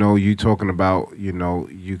 Especially, you talking about,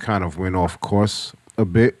 you kind of went off course a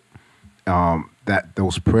bit. That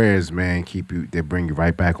those prayers, man, they bring you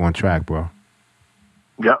right back on track, bro.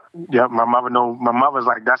 Yep. My mother's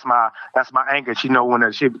like, that's my anchor. She know when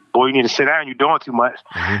boy, you need to sit down. You're doing too much.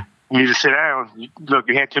 Mm-hmm. You need to sit down. Look,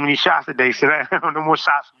 you had too many shots today. Sit down. No more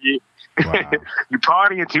shots for you. Wow. You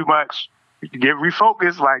partying too much. You get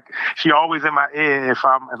refocused. Like she always in my ear. If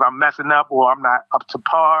I'm messing up or I'm not up to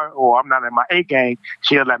par or I'm not in my A game,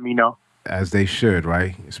 she'll let me know. As they should,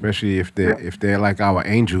 right? Especially if they're like our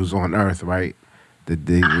angels on earth, right?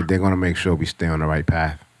 They're gonna make sure we stay on the right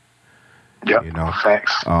path. Yep.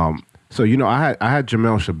 Facts. So I had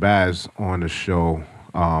Jamel Shabazz on the show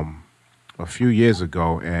a few years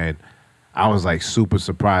ago, and I was like super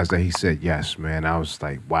surprised that he said yes, man. I was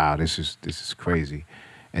like, wow, this is crazy.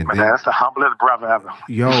 And then, that's the humblest brother ever.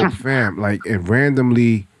 Yo, fam, and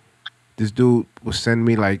randomly, this dude would send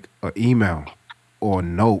me like an email or a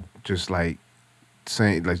note, just like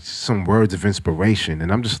saying like some words of inspiration,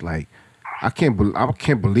 and I'm just like, I can't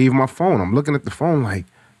believe my phone. I'm looking at the phone like,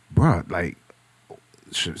 bruh, like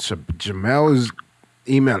Jamel is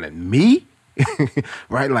emailing me,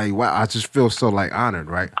 right? Like, wow, I just feel so like honored,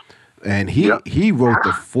 right? And he wrote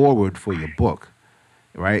the foreword for your book.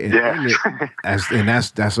 Right, and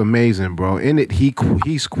that's amazing, bro. In it,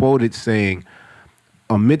 he's quoted saying,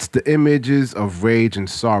 "Amidst the images of rage and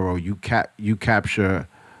sorrow, you capture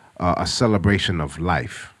a celebration of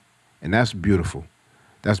life," and that's beautiful.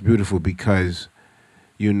 That's beautiful because,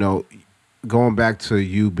 going back to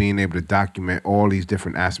you being able to document all these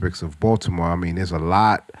different aspects of Baltimore. I mean, there's a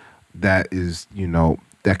lot that is,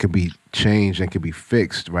 that could be changed and could be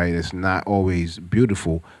fixed, right? It's not always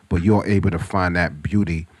beautiful, but you're able to find that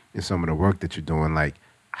beauty in some of the work that you're doing. Like,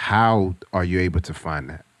 how are you able to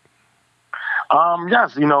find that?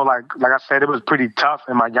 Yes, like I said, it was pretty tough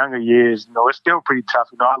in my younger years. It's still pretty tough.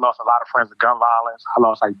 I lost a lot of friends to gun violence. I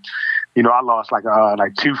lost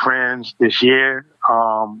like 2 friends this year.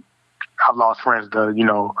 I've lost friends to, a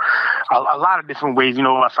lot of different ways. So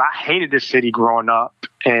I hated this city growing up,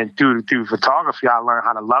 and through photography, I learned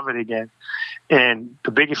how to love it again. And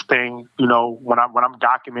the biggest thing, when I'm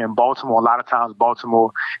documenting Baltimore, a lot of times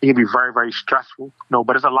Baltimore, it can be very, very stressful. But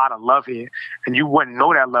there's a lot of love here, and you wouldn't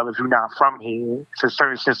know that love if you're not from here. It's a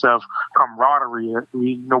certain sense of camaraderie.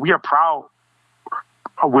 We are proud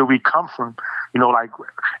of where we come from. Like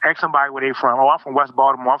ask somebody where they from. Oh, I'm from West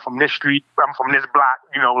Baltimore. I'm from this street. I'm from this block.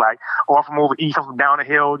 Or I'm from over east. I'm from down the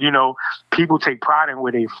hill. People take pride in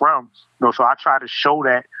where they from. So I try to show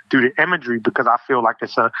that through the imagery because I feel like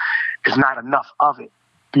it's not enough of it.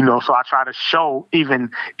 So I try to show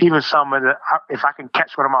even some of if I can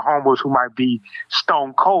catch one of my homeboys who might be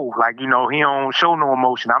stone cold, like, he don't show no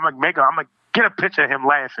emotion. I'm gonna get a picture of him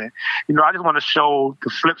laughing. I just want to show the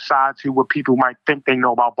flip side to what people might think they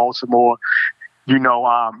know about Baltimore.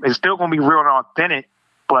 It's still going to be real and authentic,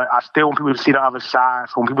 but I still want people to see the other side.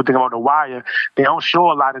 So when people think about The Wire, they don't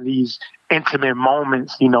show a lot of these intimate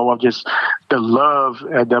moments, of just the love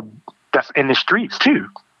that's in the streets too.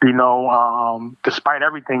 Despite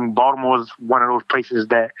everything, Baltimore is one of those places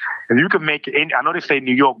that if you can make it, I know they say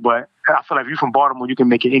New York, but I feel like if you're from Baltimore, you can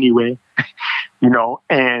make it anywhere,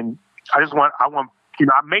 and I want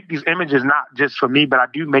I make these images not just for me, but I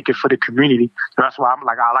do make it for the community. So that's why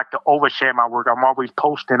I like to overshare my work. I'm always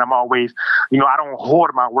posting. I'm always, I don't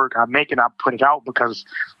hoard my work. I make it, I put it out because,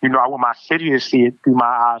 I want my city to see it through my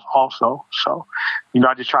eyes also. So,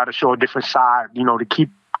 I just try to show a different side, to keep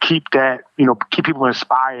that, keep people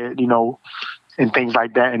inspired, and things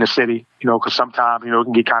like that in the city, because sometimes, it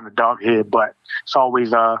can get kind of dark here, but it's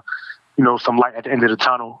always, some light at the end of the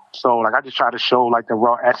tunnel. So I just try to show the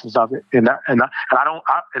raw essence of it, and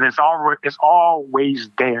it's always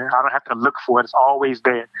there. I don't have to look for it. It's always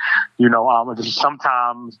there.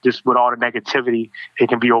 Sometimes just with all the negativity, it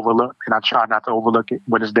can be overlooked, and I try not to overlook it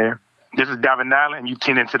when it's there. This is Devin Allen, and you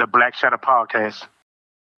tune into the Black Shutter Podcast.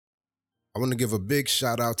 I want to give a big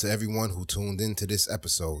shout out to everyone who tuned into this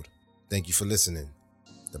episode. Thank you for listening.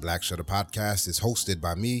 The Black Shutter Podcast is hosted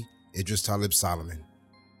by me, Idris Talib Solomon.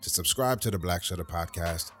 To subscribe to the Black Shutter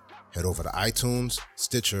Podcast, head over to iTunes,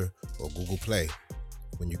 Stitcher, or Google Play.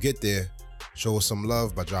 When you get there, show us some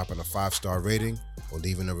love by dropping a 5-star rating or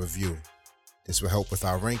leaving a review. This will help with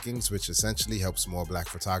our rankings, which essentially helps more Black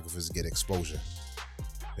photographers get exposure.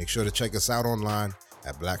 Make sure to check us out online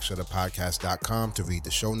at blackshutterpodcast.com to read the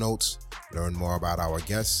show notes, learn more about our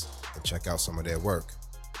guests, and check out some of their work.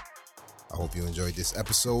 I hope you enjoyed this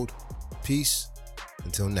episode. Peace.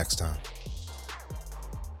 Until next time.